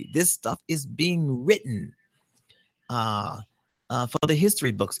history. This stuff is being written for the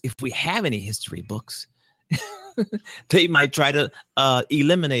history books. If we have any history books, they might try to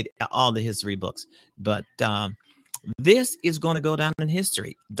eliminate all the history books. But this is going to go down in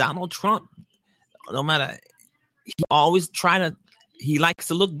history. Donald Trump, no matter, he likes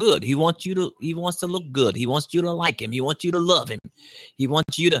to look good. He wants to look good. He wants you to like him. He wants you to love him. He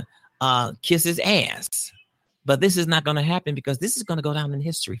wants you to kiss his ass. But this is not going to happen because this is going to go down in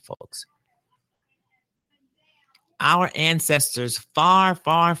history, folks. Our ancestors far,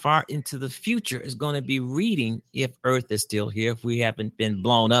 far, far into the future is going to be reading, if Earth is still here, if we haven't been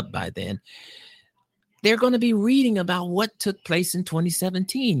blown up by then, they're going to be reading about what took place in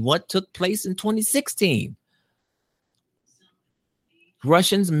 2017, what took place in 2016.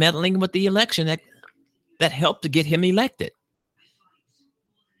 Russians meddling with the election that helped to get him elected.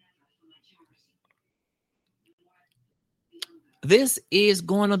 This is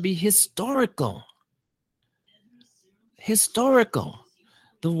going to be historical. Historical.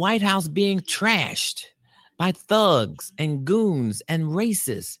 The White House being trashed by thugs and goons and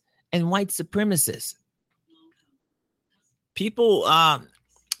racists and white supremacists. People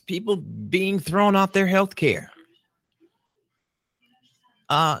being thrown off their health care.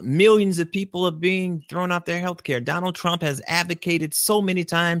 Millions of people are being thrown off their health care. Donald Trump has advocated so many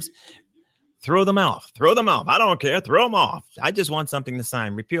times, throw them off. Throw them off. I don't care. Throw them off. I just want something to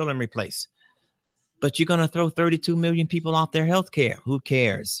sign. Repeal and replace. But you're going to throw 32 million people off their health care. Who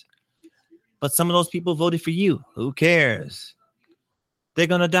cares? But some of those people voted for you. Who cares? They're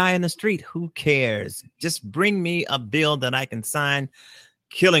going to die in the street. Who cares? Just bring me a bill that I can sign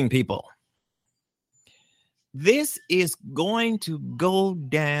killing people. This is going to go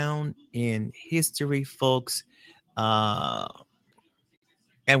down in history, folks. And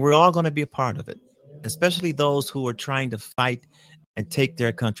we're all going to be a part of it, especially those who are trying to fight and take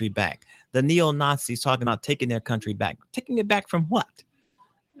their country back. The neo-Nazis talking about taking their country back. Taking it back from what?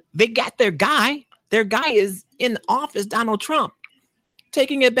 They got their guy. Their guy is in office, Donald Trump.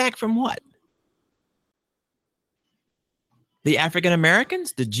 Taking it back from what? The African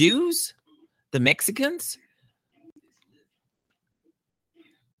Americans, the Jews, the Mexicans,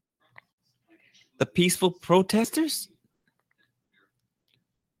 the peaceful protesters.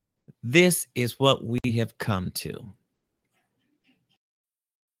 This is what we have come to.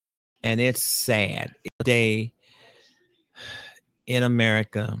 And it's sad day in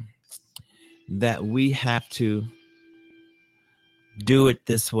America that we have to do it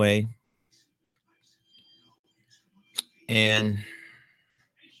this way. And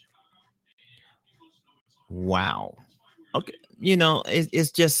wow. Okay. You know,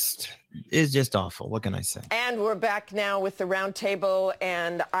 it's just awful. What can I say? And we're back now with the round table,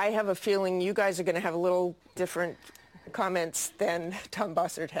 and I have a feeling you guys are going to have a little different comments than Tom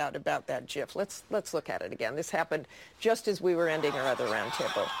Bossert had about that GIF. Let's look at it again. This happened just as we were ending our other round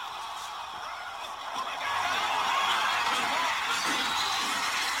table.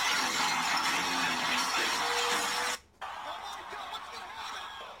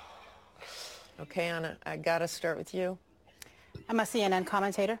 Okay, Anna, I got to start with you. I'm a CNN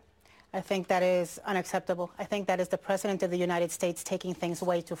commentator. I think that is unacceptable. I think that is the President of the United States taking things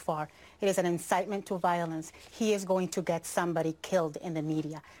way too far. It is an incitement to violence. He is going to get somebody killed in the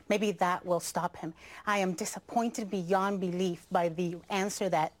media. Maybe that will stop him. I am disappointed beyond belief by the answer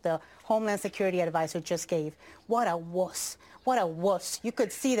that the Homeland Security advisor just gave. What a wuss. What a wuss. You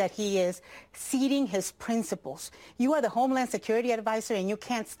could see that he is ceding his principles. You are the Homeland Security advisor and you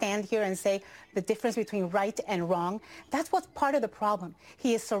can't stand here and say the difference between right and wrong. That's what's part of the problem.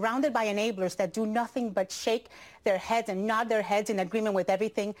 He is surrounded by enablers that do nothing but shake their heads and nod their heads in agreement with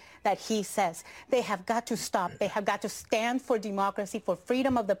everything that he says. They have got to stop. They have got to stand for democracy, for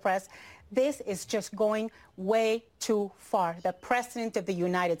freedom of the press. This is just going way too far. The President of the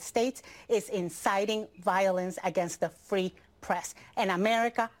United States is inciting violence against the free press. And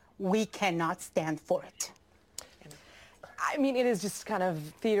America, we cannot stand for it. I mean, it is just kind of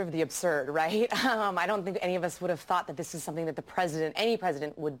theater of the absurd, right? I don't think any of us would have thought that this is something that the president, any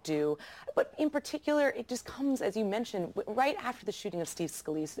president, would do. But in particular, it just comes, as you mentioned, right after the shooting of Steve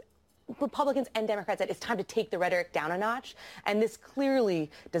Scalise. Republicans and Democrats said it's time to take the rhetoric down a notch, and this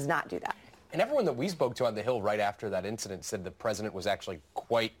clearly does not do that. And everyone that we spoke to on the Hill right after that incident said the president was actually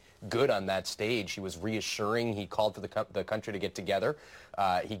quite good on that stage. He was reassuring. He called for the country to get together.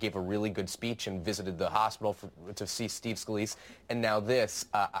 He gave a really good speech and visited the hospital to see Steve Scalise. And now this.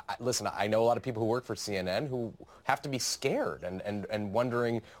 Listen, I know a lot of people who work for CNN who have to be scared and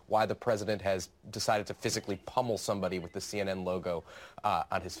wondering why the president has decided to physically pummel somebody with the CNN logo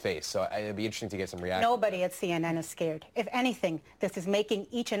on his face. So it'd be interesting to get some reaction. Nobody at CNN is scared. If anything, this is making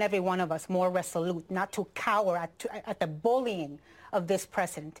each and every one of us more resolute, not to cower at the bullying of this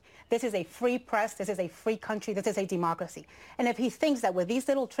president. This is a free press. This is a free country. This is a democracy. And if he thinks that with these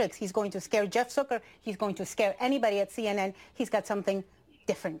little tricks, he's going to scare Jeff Zucker, he's going to scare anybody at CNN, he's got something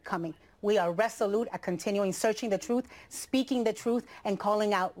different coming. We are resolute at continuing searching the truth, speaking the truth, and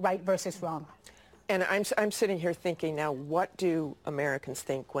calling out right versus wrong. And I'm sitting here thinking now, what do Americans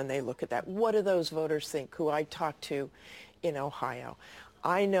think when they look at that? What do those voters think who I talked to in Ohio?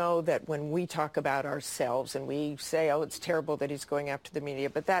 I know that when we talk about ourselves and we say, oh, it's terrible that he's going after the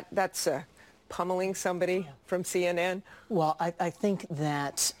media, but that's pummeling somebody from CNN? Well, I think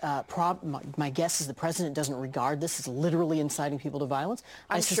that my guess is the president doesn't regard this as literally inciting people to violence.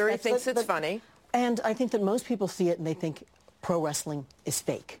 I'm sure he thinks it's funny. And I think that most people see it and they think pro wrestling is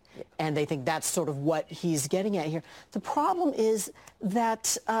fake. And they think that's sort of what he's getting at here. The problem is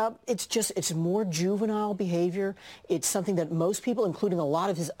that it's more juvenile behavior. It's something that most people, including a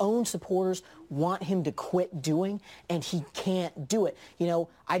lot of his own supporters, want him to quit doing, and he can't do it. You know,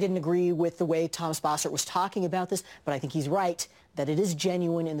 I didn't agree with the way Thomas Bossert was talking about this, but I think he's right that it is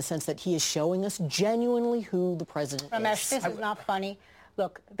genuine in the sense that he is showing us genuinely who the president Ramesh, is. this is not funny.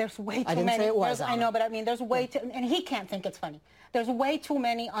 Look, there's way too many. I didn't say it was. I know, but I mean, there's way too, and he can't think it's funny. There's way too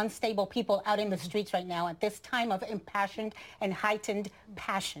many unstable people out in the streets right now at this time of impassioned and heightened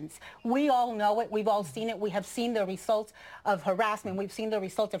passions. We all know it. We've all seen it. We have seen the results of harassment. We've seen the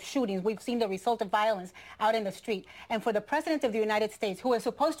results of shootings. We've seen the result of violence out in the street. And for the President of the United States, who is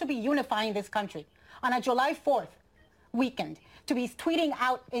supposed to be unifying this country, on a July 4th weekend, to be tweeting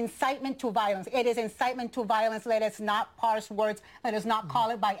out incitement to violence. It is incitement to violence. Let us not parse words. Let us not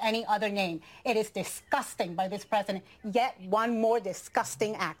call it by any other name. It is disgusting by this president. Yet one more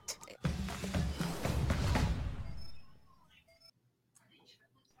disgusting act.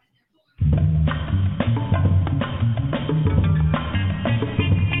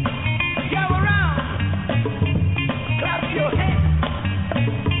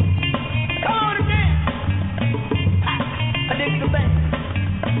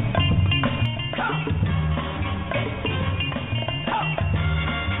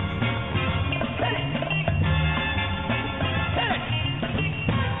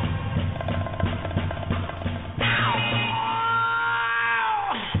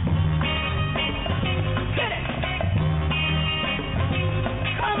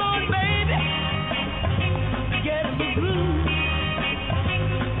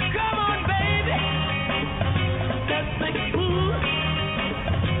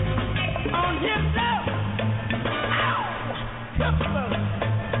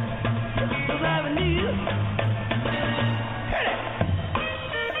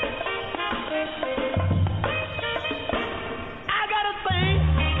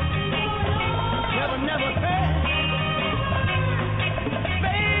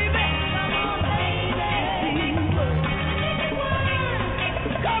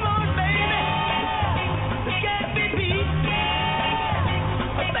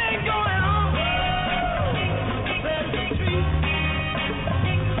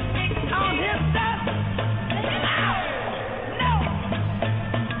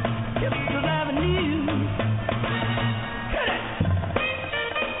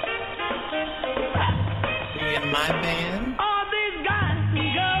 Jive Band. All these guys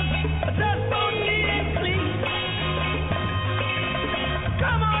and girls are just so neat and clean.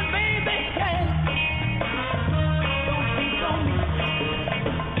 Come on, baby, yeah. Don't be so mean.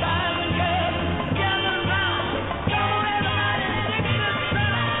 Guys and girls, gather round. Come on, everybody, sing this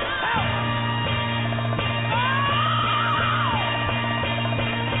song.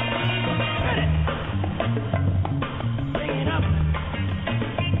 Ready? Bring it up.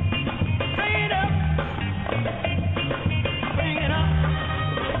 Bring it up. Bring it up.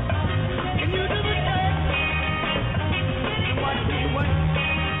 Can you do the dance? Watch me work.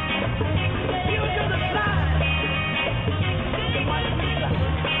 You do the slide. Watch me slide.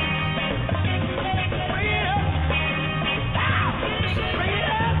 Bring it up. Ow! Bring it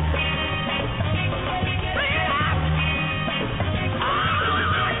up. Bring it up. Oh,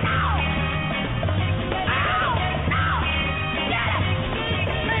 no. Ow! No. Get it.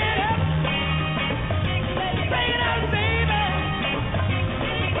 Bring it up. Bring it up, baby.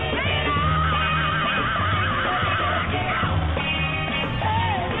 Bring it up.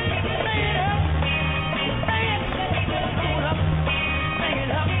 Hey, bring it up. Bring it on up. Bring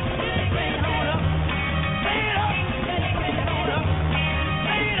it up. Bring it on up. Bring it up. Bring it on up.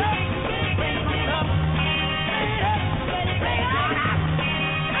 Bring it up. Bring it on up. Bring it up. Bring it on up.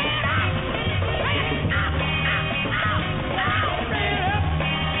 Bring it up. Bring it up. Bring it up.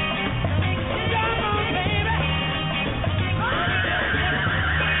 Come on, baby.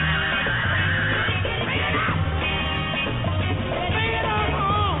 Bring it on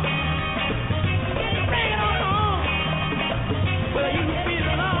home. Bring it on home. Where you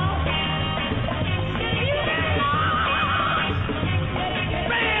belong. You belong.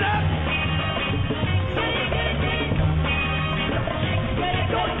 Bring it up.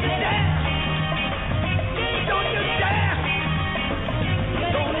 Don't you dare. Don't you dare.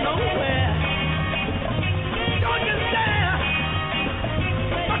 Go nowhere. Don't you dare.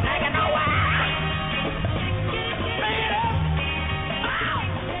 Don't take it nowhere. Bring it up. Ow.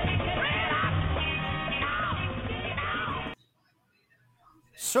 Bring it up. No.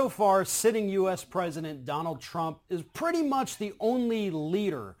 So far, sitting U.S. President Donald Trump is pretty much the only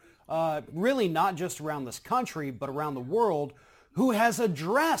leader, really not just around this country, but around the world, who has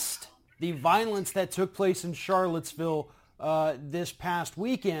addressed the violence that took place in Charlottesville this past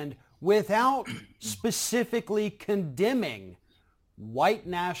weekend without specifically condemning white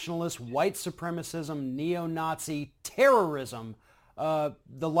nationalist, white supremacism, neo-Nazi terrorism, the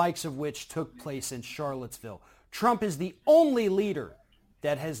likes of which took place in Charlottesville. Trump is the only leader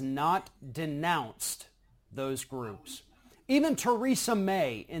that has not denounced those groups. Even Theresa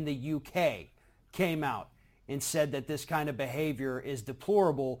May in the UK came out and said that this kind of behavior is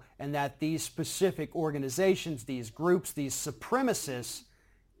deplorable and that these specific organizations, these groups, these supremacists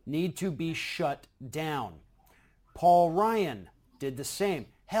need to be shut down. Paul Ryan did the same.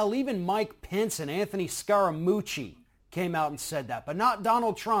 Hell, even Mike Pence and Anthony Scaramucci came out and said that, but not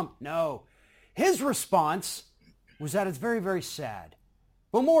Donald Trump. No. His response was that it's very, very sad.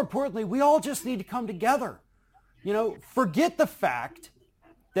 But more importantly, we all just need to come together. You know, forget the fact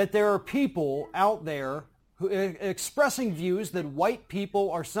that there are people out there who expressing views that white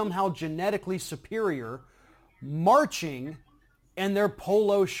people are somehow genetically superior, marching in their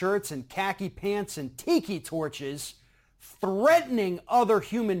polo shirts and khaki pants and tiki torches, threatening other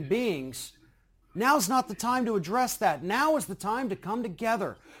human beings. Now's not the time to address that. Now is the time to come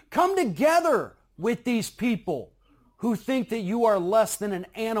together. Come together with these people who think that you are less than an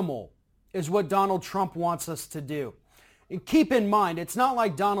animal, is what Donald Trump wants us to do. And keep in mind, it's not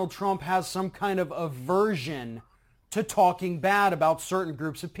like Donald Trump has some kind of aversion to talking bad about certain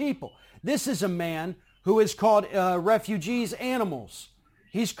groups of people. This is a man who has called refugees animals.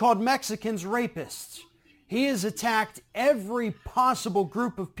 He's called Mexicans rapists. He has attacked every possible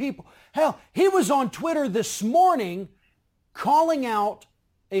group of people. Hell, he was on Twitter this morning calling out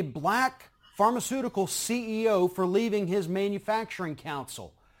a black pharmaceutical CEO for leaving his manufacturing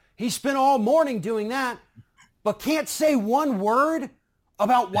council. He spent all morning doing that, but can't say one word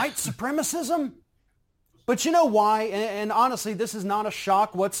about white supremacism? But you know why? And honestly, this is not a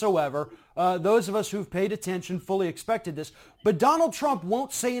shock whatsoever. Those of us who've paid attention fully expected this. But Donald Trump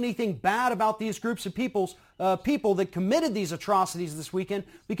won't say anything bad about these groups of people that committed these atrocities this weekend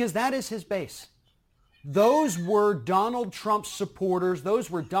because that is his base. Those were Donald Trump supporters. Those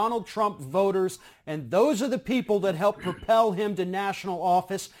were Donald Trump voters. And those are the people that helped propel him to national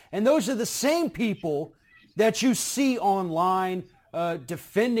office. And those are the same people that you see online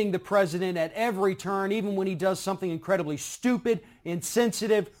defending the president at every turn, even when he does something incredibly stupid,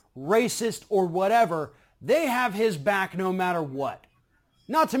 insensitive, racist, or whatever. They have his back no matter what.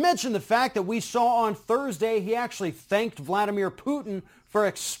 Not to mention the fact that we saw on Thursday he actually thanked Vladimir Putin for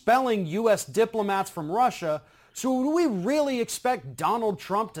expelling U.S. diplomats from Russia. So do we really expect Donald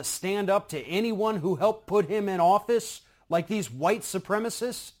Trump to stand up to anyone who helped put him in office, like these white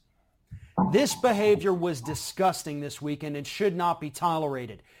supremacists? This behavior was disgusting this weekend and should not be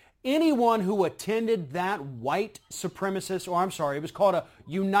tolerated. Anyone who attended that white supremacist, it was called a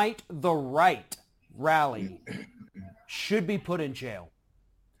Unite the Right rally, should be put in jail.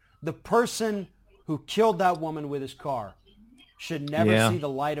 The person who killed that woman with his car should never see the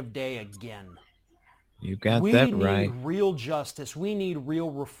light of day again. You got that right. We need real justice. We need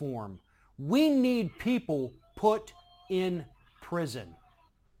real reform. We need people put in prison.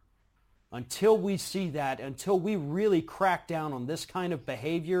 Until we see that, until we really crack down on this kind of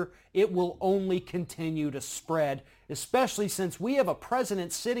behavior, it will only continue to spread, especially since we have a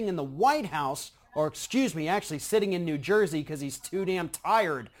president sitting in the White House, actually sitting in New Jersey because he's too damn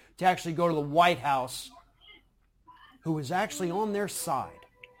tired to actually go to the White House, who is actually on their side.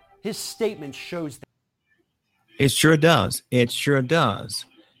 His statement shows that. It sure does. It sure does.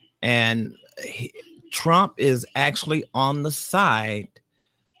 And Trump is actually on their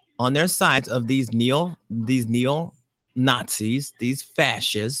sides of these neo-Nazis, these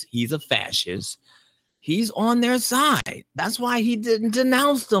fascists. He's a fascist. He's on their side. That's why he didn't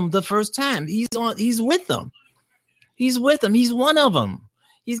denounce them the first time. He's with them. He's with them. He's one of them.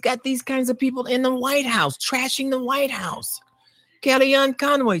 He's got these kinds of people in the White House, trashing the White House. Kellyanne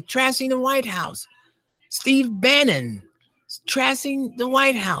Conway, trashing the White House. Steve Bannon, trashing the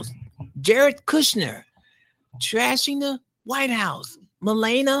White House. Jared Kushner, trashing the White House.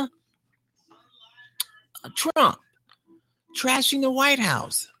 Melania Trump, trashing the White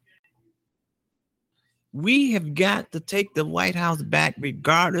House. We have got to take the White House back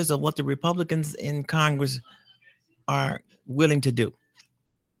regardless of what the Republicans in Congress are willing to do.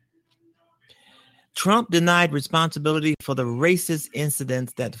 Trump denied responsibility for the racist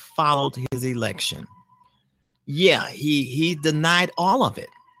incidents that followed his election. Yeah, he denied all of it.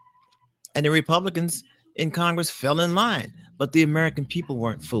 And the Republicans in Congress fell in line, but the American people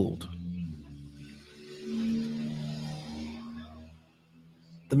weren't fooled.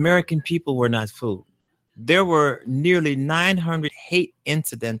 The American people were not fooled. There were nearly 900 hate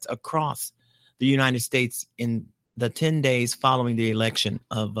incidents across the United States in the 10 days following the election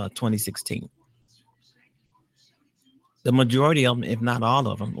of 2016. The majority of them, if not all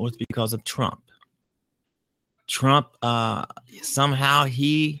of them, was because of Trump. Trump, somehow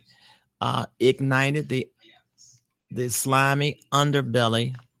he ignited the slimy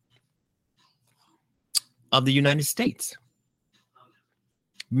underbelly of the United States.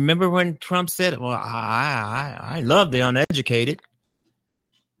 Remember when Trump said, well, I love the uneducated.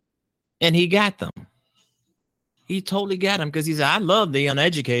 And he got them. He totally got them because he said, I love the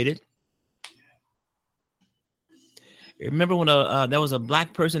uneducated. Remember when there was a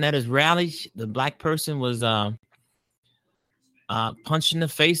black person at his rally? The black person was punched in the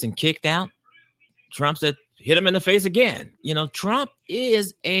face and kicked out. Trump said, hit him in the face again. You know, Trump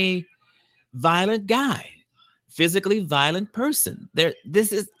is a violent guy. Physically violent person.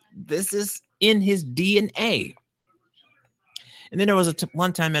 This is in his DNA. And then there was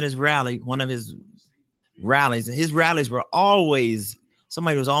one time at his rally, one of his rallies. His rallies were always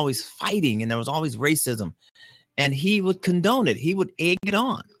somebody was always fighting, and there was always racism, and he would condone it. He would egg it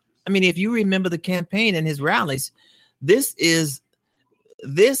on. I mean, if you remember the campaign and his rallies, this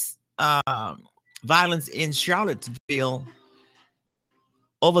violence in Charlottesville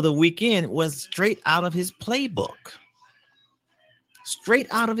over the weekend was straight out of his playbook. Straight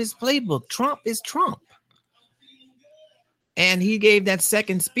out of his playbook. Trump is Trump. And he gave that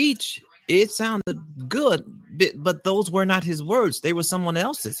second speech. It sounded good, but those were not his words. They were someone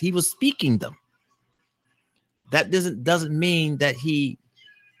else's. He was speaking them. That doesn't mean that he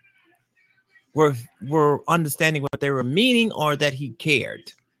were understanding what they were meaning or that he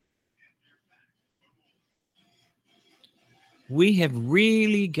cared. We have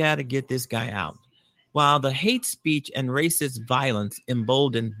really got to get this guy out. While the hate speech and racist violence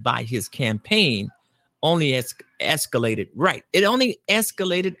emboldened by his campaign only escalated, right? It only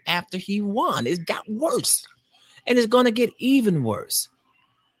escalated after he won. It got worse. And it's going to get even worse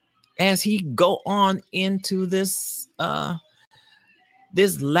as he go on into this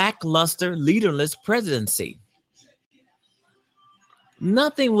lackluster, leaderless presidency.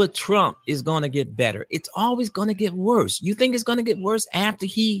 Nothing with Trump is going to get better. It's always going to get worse. You think it's going to get worse after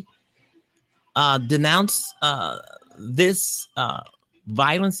he denounced this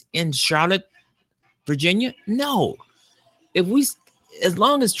violence in Charlotte, Virginia? No. If as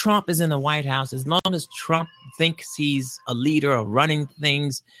long as Trump is in the White House, as long as Trump thinks he's a leader or running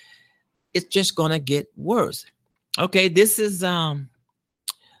things, it's just going to get worse. Okay, this is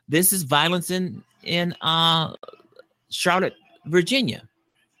violence in Charlotte, Virginia.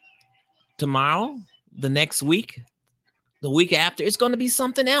 Tomorrow, the next week, the week after, it's going to be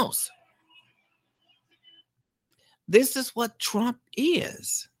something else. This is what Trump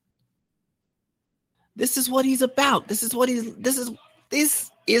is. This is what he's about. This is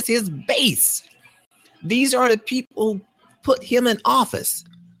his base. These are the people who put him in office.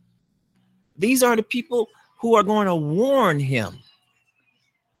 These are the people who are going to warn him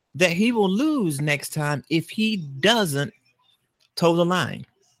that he will lose next time if he doesn't toe the line.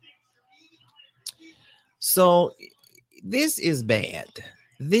 So this is bad.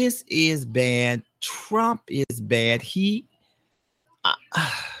 This is bad. Trump is bad.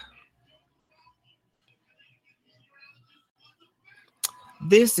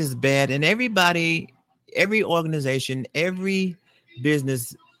 This is bad. And everybody, every organization, every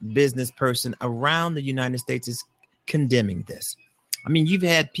business person around the United States is condemning this. I mean, you've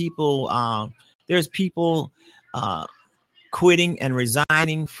had people, there's people quitting and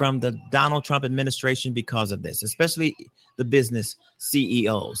resigning from the Donald Trump administration because of this, especially the business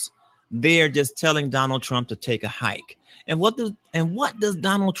CEOs. They're just telling Donald Trump to take a hike. And what does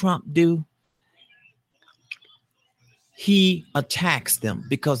Donald Trump do? He attacks them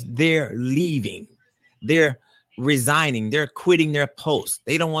because they're leaving. They're resigning. They're quitting their posts.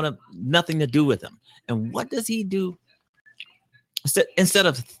 They don't want nothing to do with them. And what does he do? Instead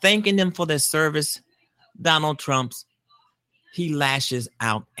of thanking them for their service, Donald Trump's, he lashes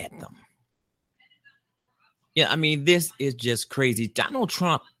out at them. Yeah, I mean, this is just crazy. Donald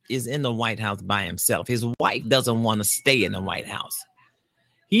Trump is in the White House by himself. His wife doesn't want to stay in the White House.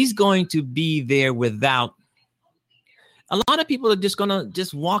 He's going to be there without. A lot of people are just going to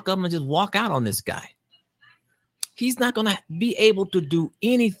just walk up and just walk out on this guy. He's not going to be able to do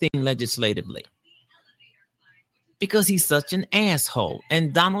anything legislatively because he's such an asshole.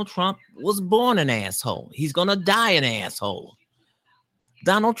 And Donald Trump was born an asshole. He's going to die an asshole.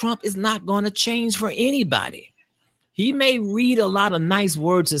 Donald Trump is not going to change for anybody. He may read a lot of nice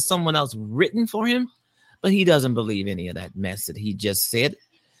words that someone else written for him, but he doesn't believe any of that mess that he just said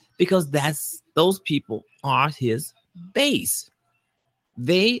because those people are his base.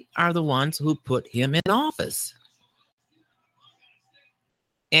 They are the ones who put him in office.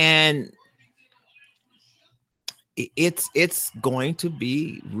 And it's going to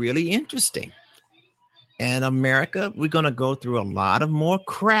be really interesting. And America, we're going to go through a lot of more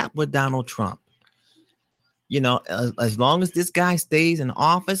crap with Donald Trump. You know, as long as this guy stays in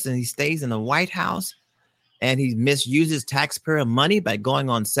office and he stays in the White House and he misuses taxpayer money by going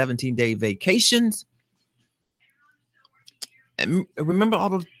on 17-day vacations. And remember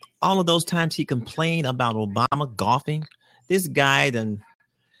all of those times he complained about Obama golfing? This guy then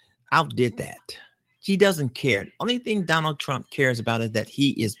outdid that. He doesn't care. Only thing Donald Trump cares about is that he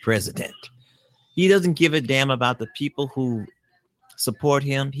is president. He doesn't give a damn about the people who support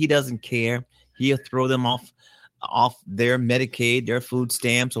him. He doesn't care. He'll throw them off their Medicaid, their food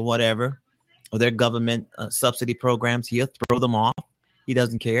stamps or whatever, or their government subsidy programs. He'll throw them off. He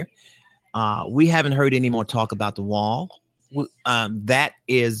doesn't care. We haven't heard any more talk about the wall. That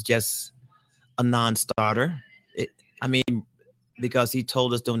is just a non-starter. Because he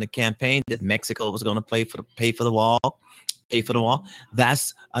told us during the campaign that Mexico was going to pay for the wall.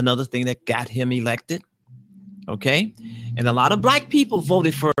 That's another thing that got him elected. Okay. And a lot of black people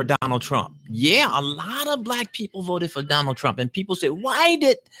voted for Donald Trump. Yeah, a lot of black people voted for Donald Trump. And people say, why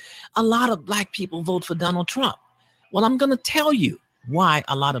did a lot of black people vote for Donald Trump? Well, I'm going to tell you why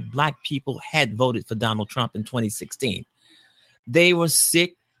a lot of black people had voted for Donald Trump in 2016. They were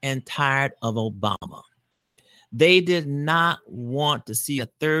sick and tired of Obama. They did not want to see a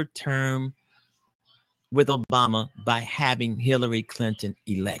third term with Obama by having Hillary Clinton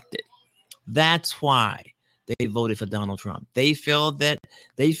elected. That's why they voted for Donald Trump. They felt that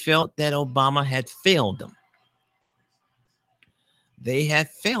Obama had failed them. They had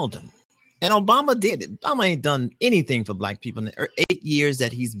failed them. And Obama did it. Obama ain't done anything for black people in the 8 years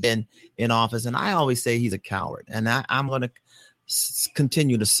that he's been in office. And I always say he's a coward. And I'm going to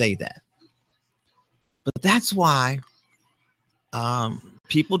continue to say that. But that's why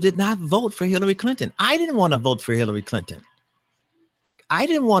people did not vote for Hillary Clinton. I didn't want to vote for Hillary Clinton. I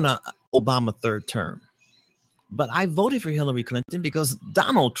didn't want an Obama third term. But I voted for Hillary Clinton because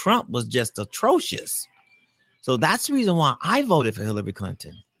Donald Trump was just atrocious. So that's the reason why I voted for Hillary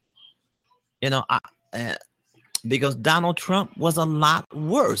Clinton. You know, because Donald Trump was a lot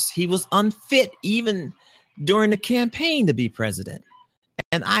worse. He was unfit even during the campaign to be president.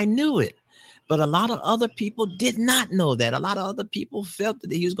 And I knew it. But a lot of other people did not know that. A lot of other people felt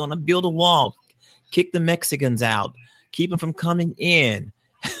that he was going to build a wall, kick the Mexicans out, keep them from coming in,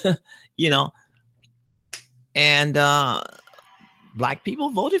 you know. And black people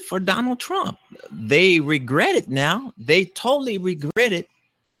voted for Donald Trump. They regret it now. They totally regret it.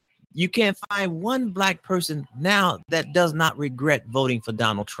 You can't find one black person now that does not regret voting for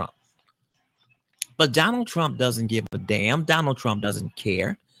Donald Trump. But Donald Trump doesn't give a damn. Donald Trump doesn't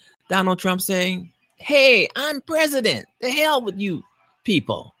care. Donald Trump saying, hey, I'm president. The hell with you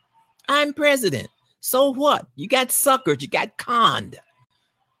people. I'm president. So what? You got suckered. You got conned.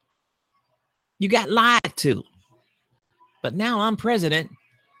 You got lied to. But now I'm president.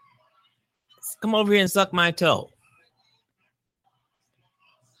 Come over here and suck my toe.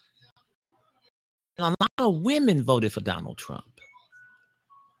 And a lot of women voted for Donald Trump.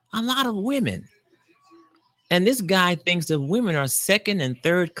 A lot of women. And this guy thinks that women are second and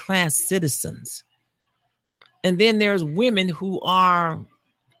third class citizens. And then there's women who are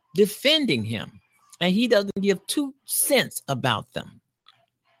defending him. And he doesn't give 2 cents about them.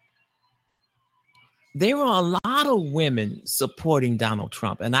 There were a lot of women supporting Donald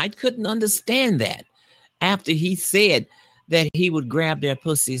Trump. And I couldn't understand that after he said that he would grab their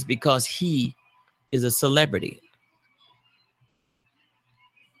pussies because he is a celebrity.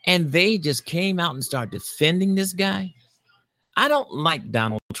 And they just came out and started defending this guy. I don't like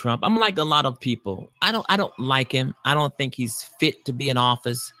Donald Trump. I'm like a lot of people. I don't like him. I don't think he's fit to be in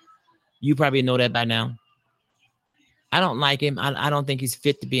office. You probably know that by now. I don't like him. I don't think he's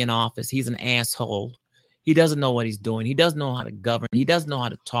fit to be in office. He's an asshole. He doesn't know what he's doing. He doesn't know how to govern. He doesn't know how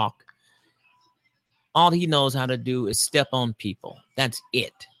to talk. All he knows how to do is step on people. That's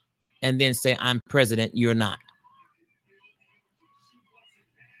it. And then say, I'm president. You're not.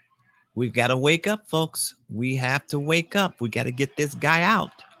 We've got to wake up, folks. We have to wake up. We got to get this guy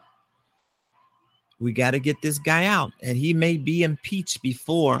out. We got to get this guy out. And he may be impeached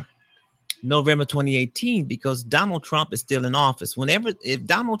before November 2018 because Donald Trump is still in office. If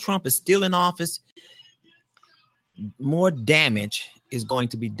Donald Trump is still in office, more damage is going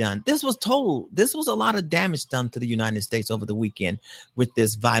to be done. This was a lot of damage done to the United States over the weekend with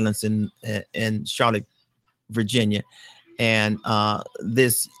this violence in Charlotte, Virginia. And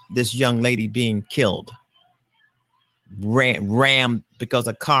this young lady being killed, rammed because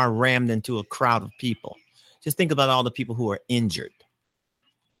a car rammed into a crowd of people. Just think about all the people who are injured.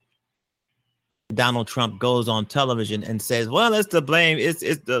 Donald Trump goes on television and says, well, it's the blame.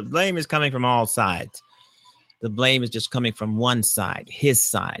 The blame is coming from all sides. The blame is just coming from one side, his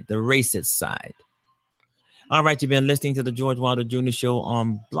side, the racist side. All right, you've been listening to the George Wilder Jr. Show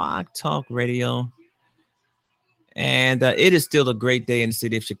on Blog Talk Radio. And it is still a great day in the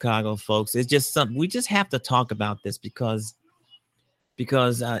city of Chicago, folks. It's just something we just have to talk about this because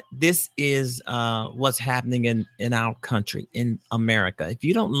this is what's happening in our country, in America. If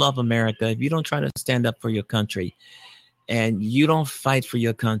you don't love America, if you don't try to stand up for your country and you don't fight for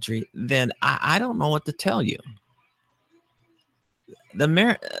your country, then I don't know what to tell you.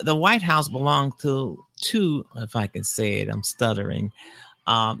 The White House belonged to, if I can say it, I'm stuttering.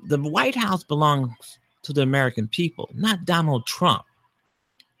 The White House belongs to the American people, not Donald Trump.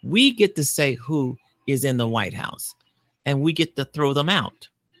 We get to say who is in the White House, and we get to throw them out.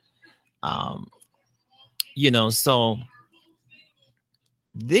 So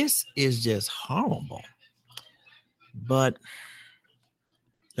this is just horrible. But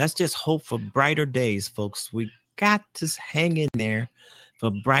let's just hope for brighter days, folks. We got to hang in there for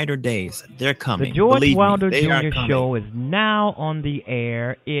brighter days. They're coming. The George Believe Wilder me, Jr. Show is now on the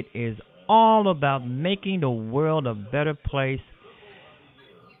air. It is all about making the world a better place.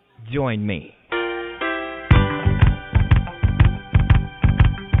 Join me.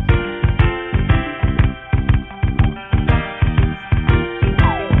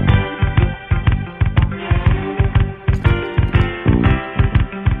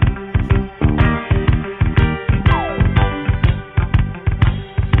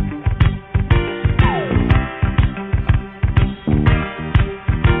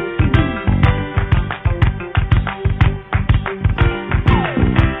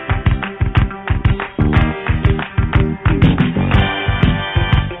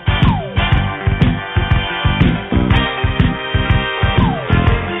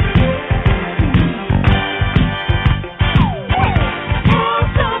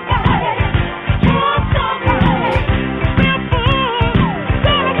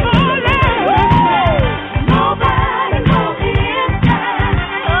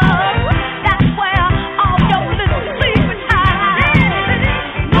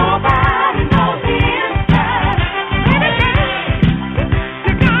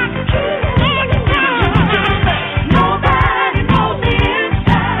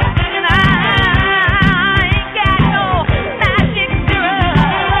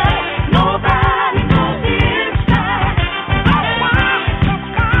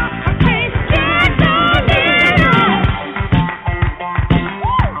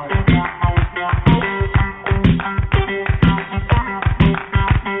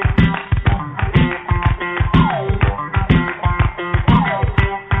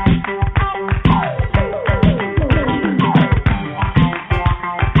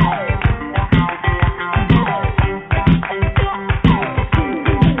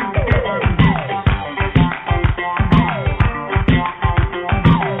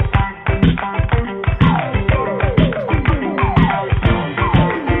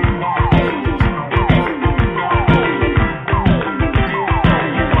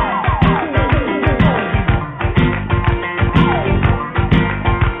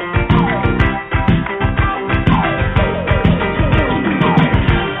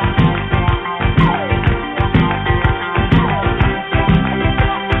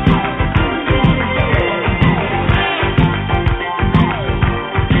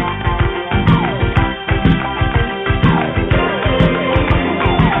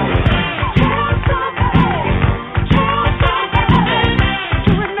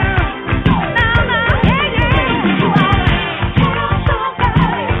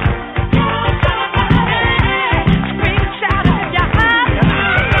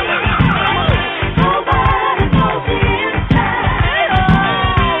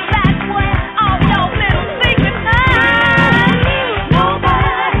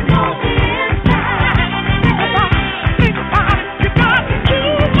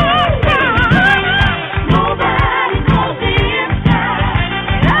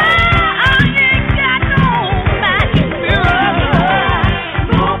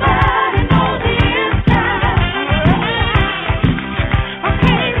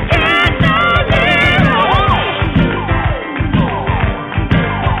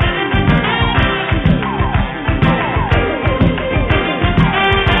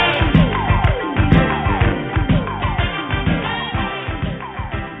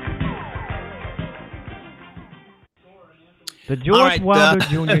 The George Wilder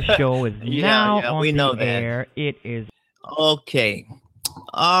Jr. Show is now on we know the air. It is okay.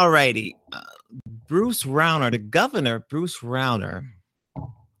 All righty. Bruce Rauner, the governor, Bruce Rauner.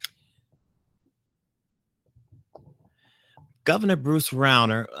 Governor Bruce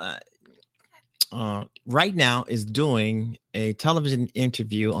Rauner right now is doing a television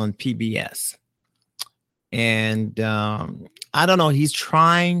interview on PBS. And I don't know, he's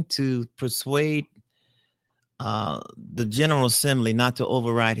trying to persuade the General Assembly not to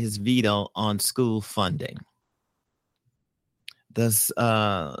override his veto on school funding. The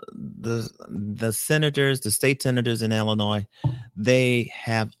senators, the state senators in Illinois, they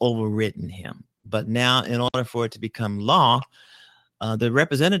have overridden him. But now, in order for it to become law, the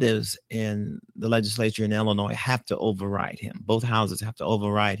representatives in the legislature in Illinois have to override him. Both houses have to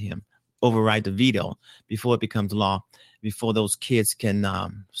override the veto before it becomes law, before those kids can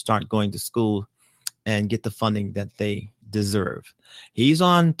start going to school and get the funding that they deserve. He's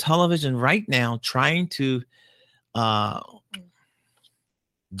on television right now trying to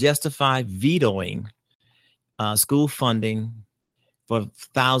justify vetoing school funding for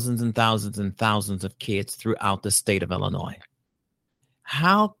thousands and thousands and thousands of kids throughout the state of Illinois.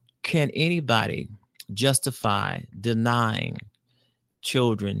 How can anybody justify denying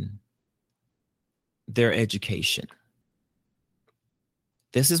children their education?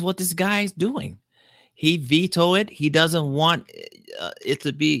 This is what this guy is doing. He vetoed it. He doesn't want it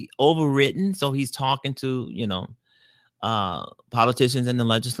to be overwritten. So he's talking to, politicians in the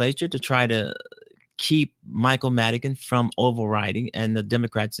legislature to try to keep Michael Madigan from overriding and the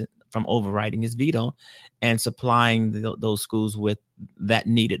Democrats from overriding his veto and supplying those schools with that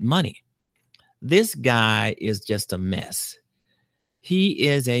needed money. This guy is just a mess. He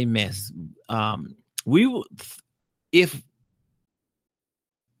is a mess. If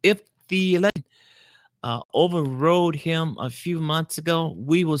the election overrode him a few months ago,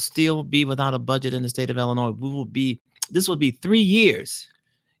 we will still be without a budget in the state of Illinois. This would be 3 years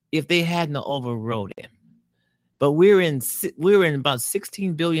if they hadn't overrode him. But we're in about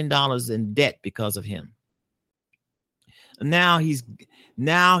 $16 billion in debt because of him. Now he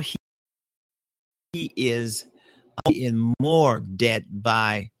is in more debt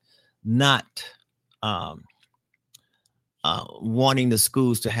by not wanting the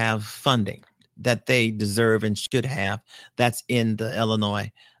schools to have funding that they deserve and should have. That's in the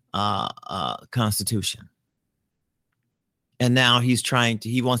Illinois Constitution. And now he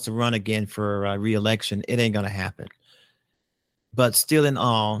wants to run again for re-election. It ain't going to happen. But still in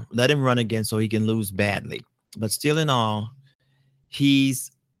all, let him run again so he can lose badly. But still in all,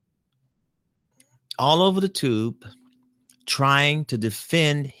 he's all over the tube trying to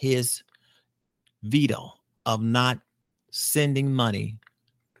defend his veto of not sending money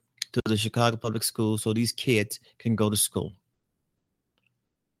to the Chicago public schools so these kids can go to school.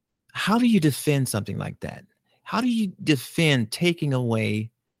 How do you defend something like that? How do you defend taking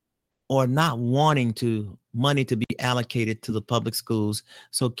away or not wanting money to be allocated to the public schools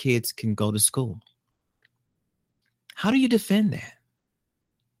so kids can go to school? How do you defend that?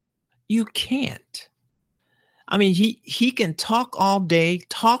 You can't. I mean, he can talk all day,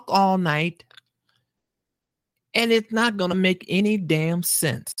 talk all night, and it's not going to make any damn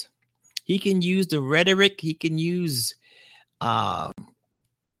sense. He can use the rhetoric. He can use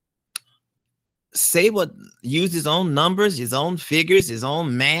use his own numbers, his own figures, his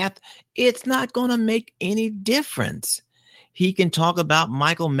own math. It's not going to make any difference. He can talk about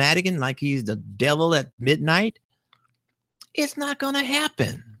Michael Madigan like he's the devil at midnight. It's not going to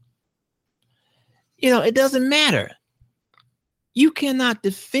happen. It doesn't matter. You cannot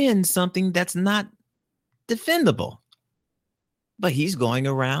defend something that's not defendable. But he's going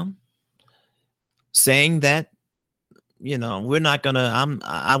around saying that, we're not going to,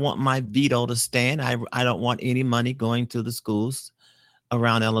 I want my veto to stand. I don't want any money going to the schools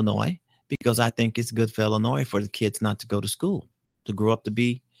around Illinois because I think it's good for Illinois for the kids not to go to school, to grow up to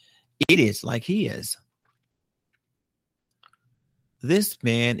be idiots like he is. This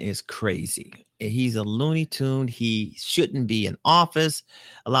man is crazy. He's a Looney Tune. He shouldn't be in office.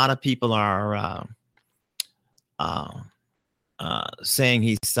 A lot of people are saying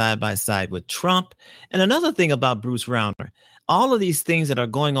he's side by side with Trump. And another thing about Bruce Rauner, all of these things that are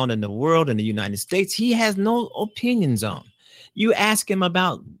going on in the world, in the United States, he has no opinions on. You ask him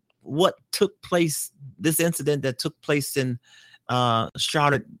about what took place, this incident that took place in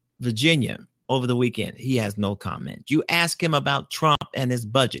Charlotte, Virginia over the weekend. He has no comment. You ask him about Trump and his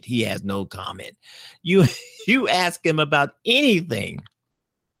budget. He has no comment. You ask him about anything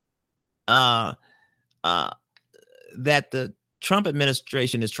that the Trump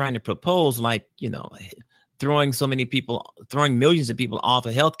administration is trying to propose, like, throwing millions of people off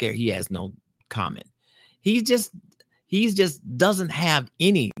of healthcare, he has no comment. He just doesn't have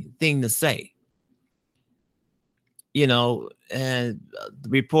anything to say. You know, and the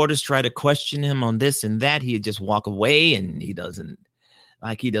reporters try to question him on this and that. He'd just walk away, and he doesn't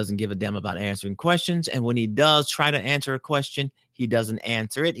give a damn about answering questions. And when he does try to answer a question, he doesn't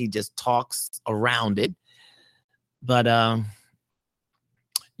answer it. He just talks around it. But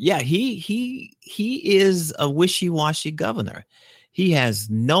yeah, he is a wishy-washy governor. He has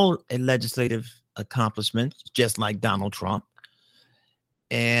no legislative accomplishments, just like Donald Trump.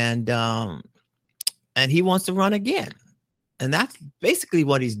 And he wants to run again. And that's basically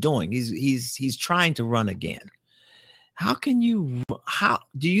what he's doing. He's trying to run again. How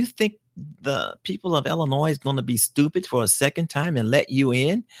do you think the people of Illinois is going to be stupid for a second time and let you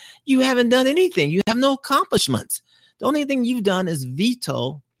in? You haven't done anything. You have no accomplishments. The only thing you've done is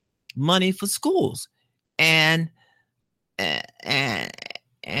veto money for schools and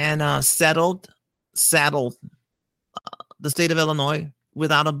saddled the state of Illinois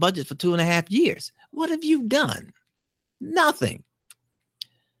without a budget for 2.5 years. What have you done? Nothing.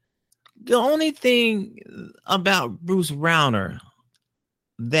 The only thing about Bruce Rauner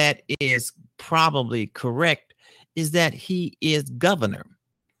that is probably correct is that he is governor.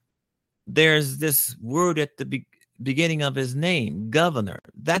 There's this word at the beginning of his name, governor.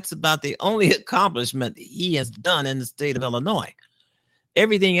 That's about the only accomplishment he has done in the state of Illinois.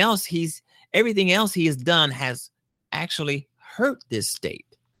 Everything else he has done has actually hurt this state.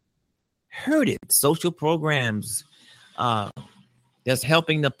 Hurt it. Social programs, that's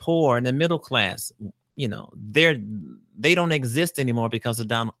helping the poor and the middle class. You know, they don't exist anymore because of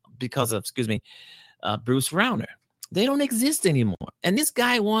Bruce Rauner. They don't exist anymore. And this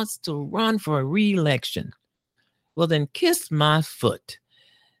guy wants to run for a re-election. Well, then kiss my foot.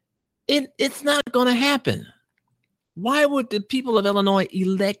 It's not going to happen. Why would the people of Illinois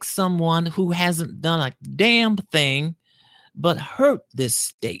elect someone who hasn't done a damn thing but hurt this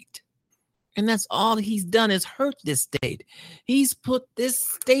state? And that's all he's done is hurt this state. He's put this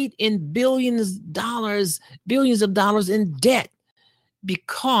state in billions of dollars in debt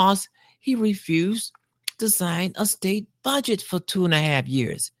because he refused to sign a state budget for 2.5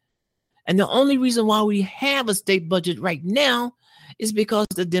 years. And the only reason why we have a state budget right now is because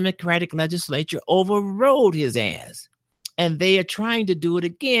the Democratic legislature overrode his ass. And they are trying to do it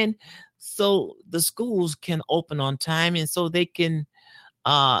again so the schools can open on time and so they can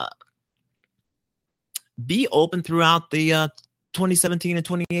be open throughout the 2017 and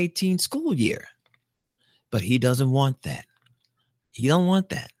 2018 school year. But he doesn't want that. He don't want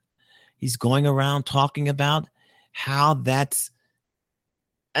that. He's going around talking about how that's,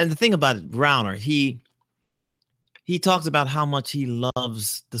 and the thing about Rauner, he talks about how much he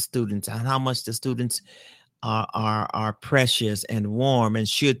loves the students and how much the students are precious and warm and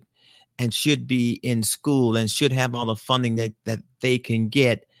should be in school and should have all the funding that they can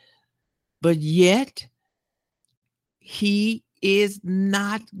get. But yet he is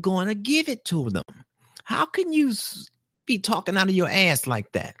not going to give it to them. How can you be talking out of your ass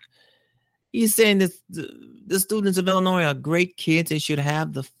like that? He's saying that the students of Illinois are great kids. They should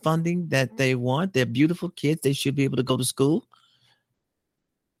have the funding that they want. They're beautiful kids. They should be able to go to school.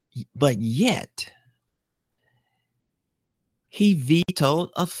 But yet, he vetoed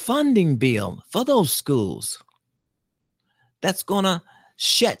a funding bill for those schools that's going to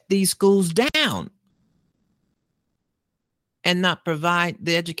shut these schools down and not provide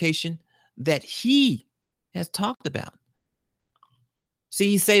the education that he has talked about. See,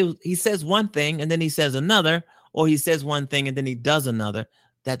 he says one thing and then he says another, or he says one thing and then he does another.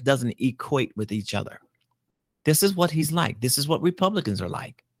 That doesn't equate with each other. This is what he's like. This is what Republicans are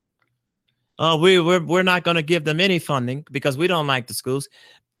like. Oh, we're not going to give them any funding because we don't like the schools.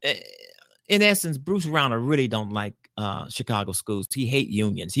 In essence, Bruce Rauner really don't like Chicago schools. He hates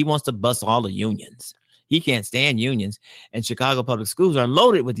unions. He wants to bust all the unions. He can't stand unions, and Chicago public schools are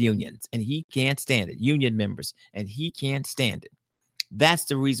loaded with unions, and he can't stand it. Union members, and he can't stand it. That's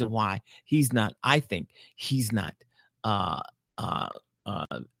the reason why I think he's not that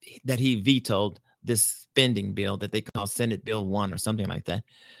he vetoed this spending bill that they call Senate Bill 1 or something like that.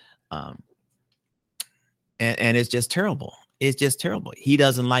 And it's just terrible. It's just terrible. He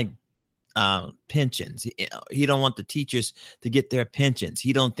doesn't like pensions. He don't want the teachers to get their pensions.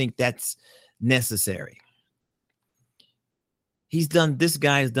 He don't think that's necessary. This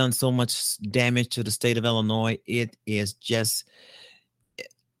guy has done so much damage to the state of Illinois. It is just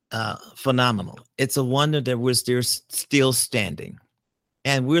phenomenal. It's a wonder that we're still standing.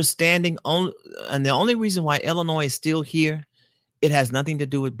 And we're standing on, and the only reason why Illinois is still here It has nothing to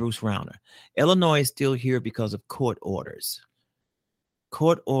do with Bruce Rauner. Illinois is still here because of court orders.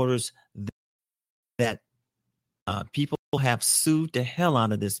 Court orders that people have sued the hell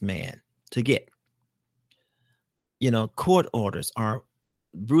out of this man to get. Court orders are.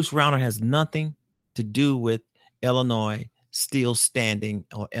 Bruce Rauner has nothing to do with Illinois still standing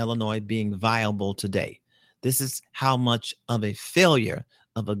or Illinois being viable today. This is how much of a failure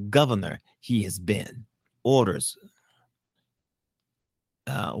of a governor he has been. Orders.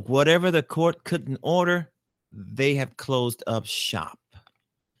 Whatever the court couldn't order, they have closed up shop.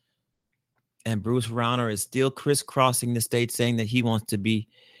 And Bruce Rauner is still crisscrossing the state saying that he wants to be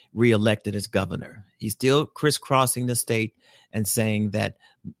reelected as governor. He's still crisscrossing the state and saying that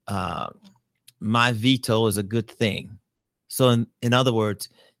my veto is a good thing. So in other words,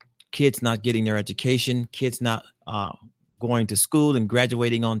 kids not getting their education, kids not going to school and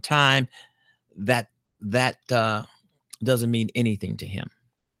graduating on time, that doesn't mean anything to him.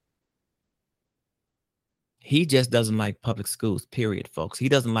 He just doesn't like public schools, period, folks. He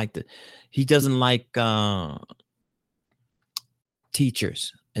doesn't like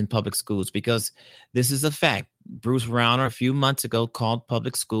teachers in public schools, because this is a fact. Bruce Rauner a few months ago called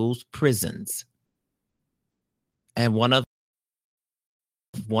public schools prisons. And one of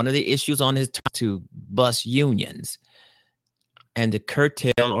the issues on his to bust unions and to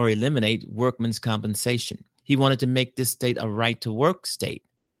curtail or eliminate workmen's compensation. He wanted to make this state a right to work state.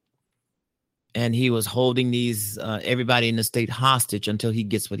 And he was holding these everybody in the state hostage until he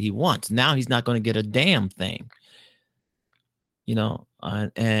gets what he wants. Now he's not going to get a damn thing.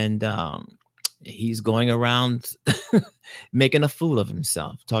 He's going around making a fool of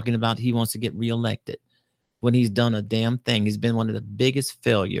himself, talking about he wants to get reelected when he's done a damn thing. He's been one of the biggest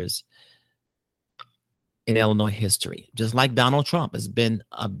failures in Illinois history, just like Donald Trump has been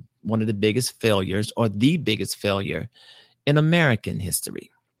one of the biggest failures, or the biggest failure in American history.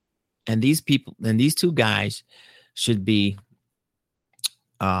 And these people and these two guys should be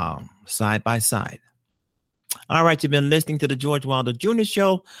side by side. All right, you've been listening to the George Wilder Jr.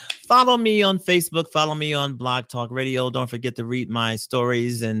 Show. Follow me on Facebook. Follow me on Blog Talk Radio. Don't forget to read my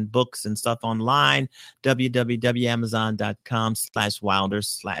stories and books and stuff online.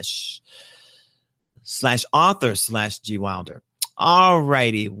 www.amazon.com/author/G Wilder. All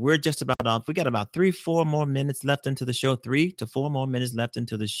righty, we're just about off. We got about 3-4 more minutes left into the show. 3 to 4 more minutes left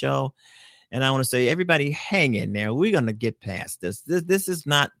into the show. And I want to say, everybody, hang in there. We're going to get past this. This is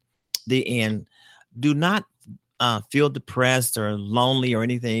not the end. Do not feel depressed or lonely or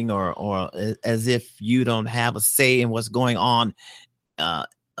anything, or as if you don't have a say in what's going on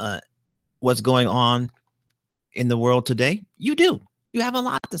in the world today. You do. You have a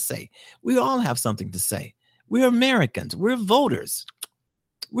lot to say. We all have something to say. We're Americans. We're voters.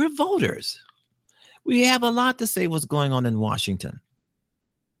 We're voters. We have a lot to say what's going on in Washington.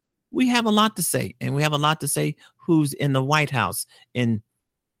 We have a lot to say, and we have a lot to say who's in the White House in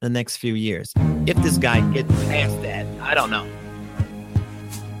the next few years. If this guy gets past that, I don't know.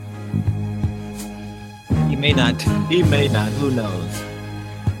 He may not. Who knows?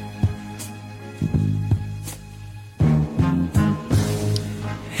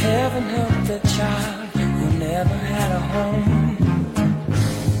 Heaven help the child who never had a home.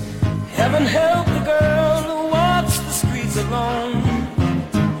 Heaven help the girl who walks the streets alone.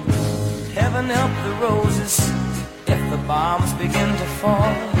 Heaven help the roses if the bombs begin to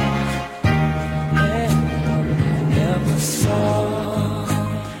fall. Heaven help us all.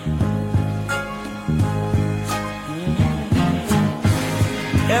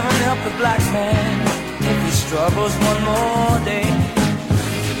 Heaven help the black man if he struggles one more day.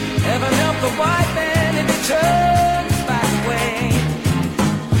 Heaven help the white man if he turns back away.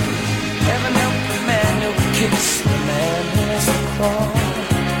 Heaven help the man who kicks the man who has a claw.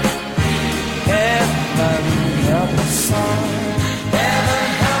 Heaven help us all. Heaven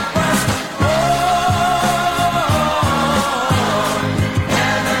help us all.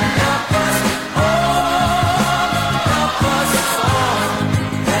 Heaven help us all. Help us all.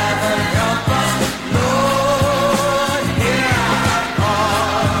 Heaven help us, Lord, hear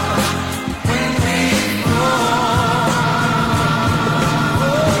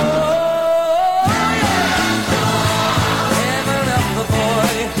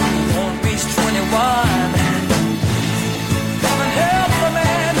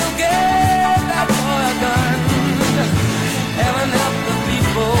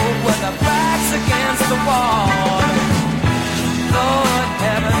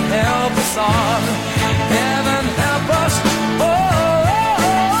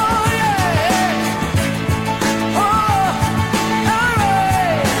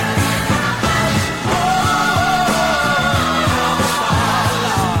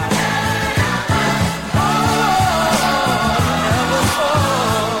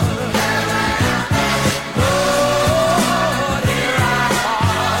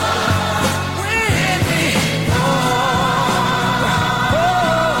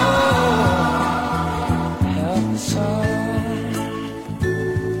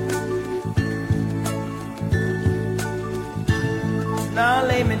now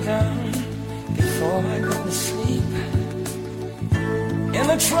lay me down before I go to sleep. In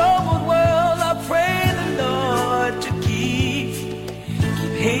a troubled world, I pray the Lord to keep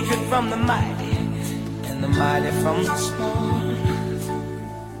hatred from the mighty and the mighty from the small.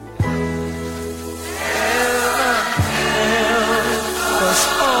 Help us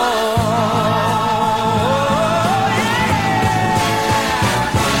all.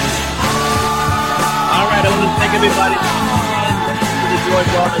 All right, I want to thank everybody for the George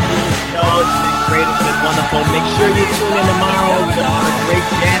Wilder Jr. Show. It's been great. It's been wonderful. Make sure you tune in tomorrow. We're going to have a great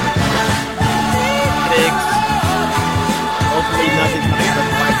guest. Hopefully nothing's coming out of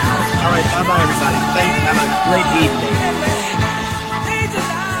the White House. All right, bye-bye, everybody. Thanks. Have a great evening.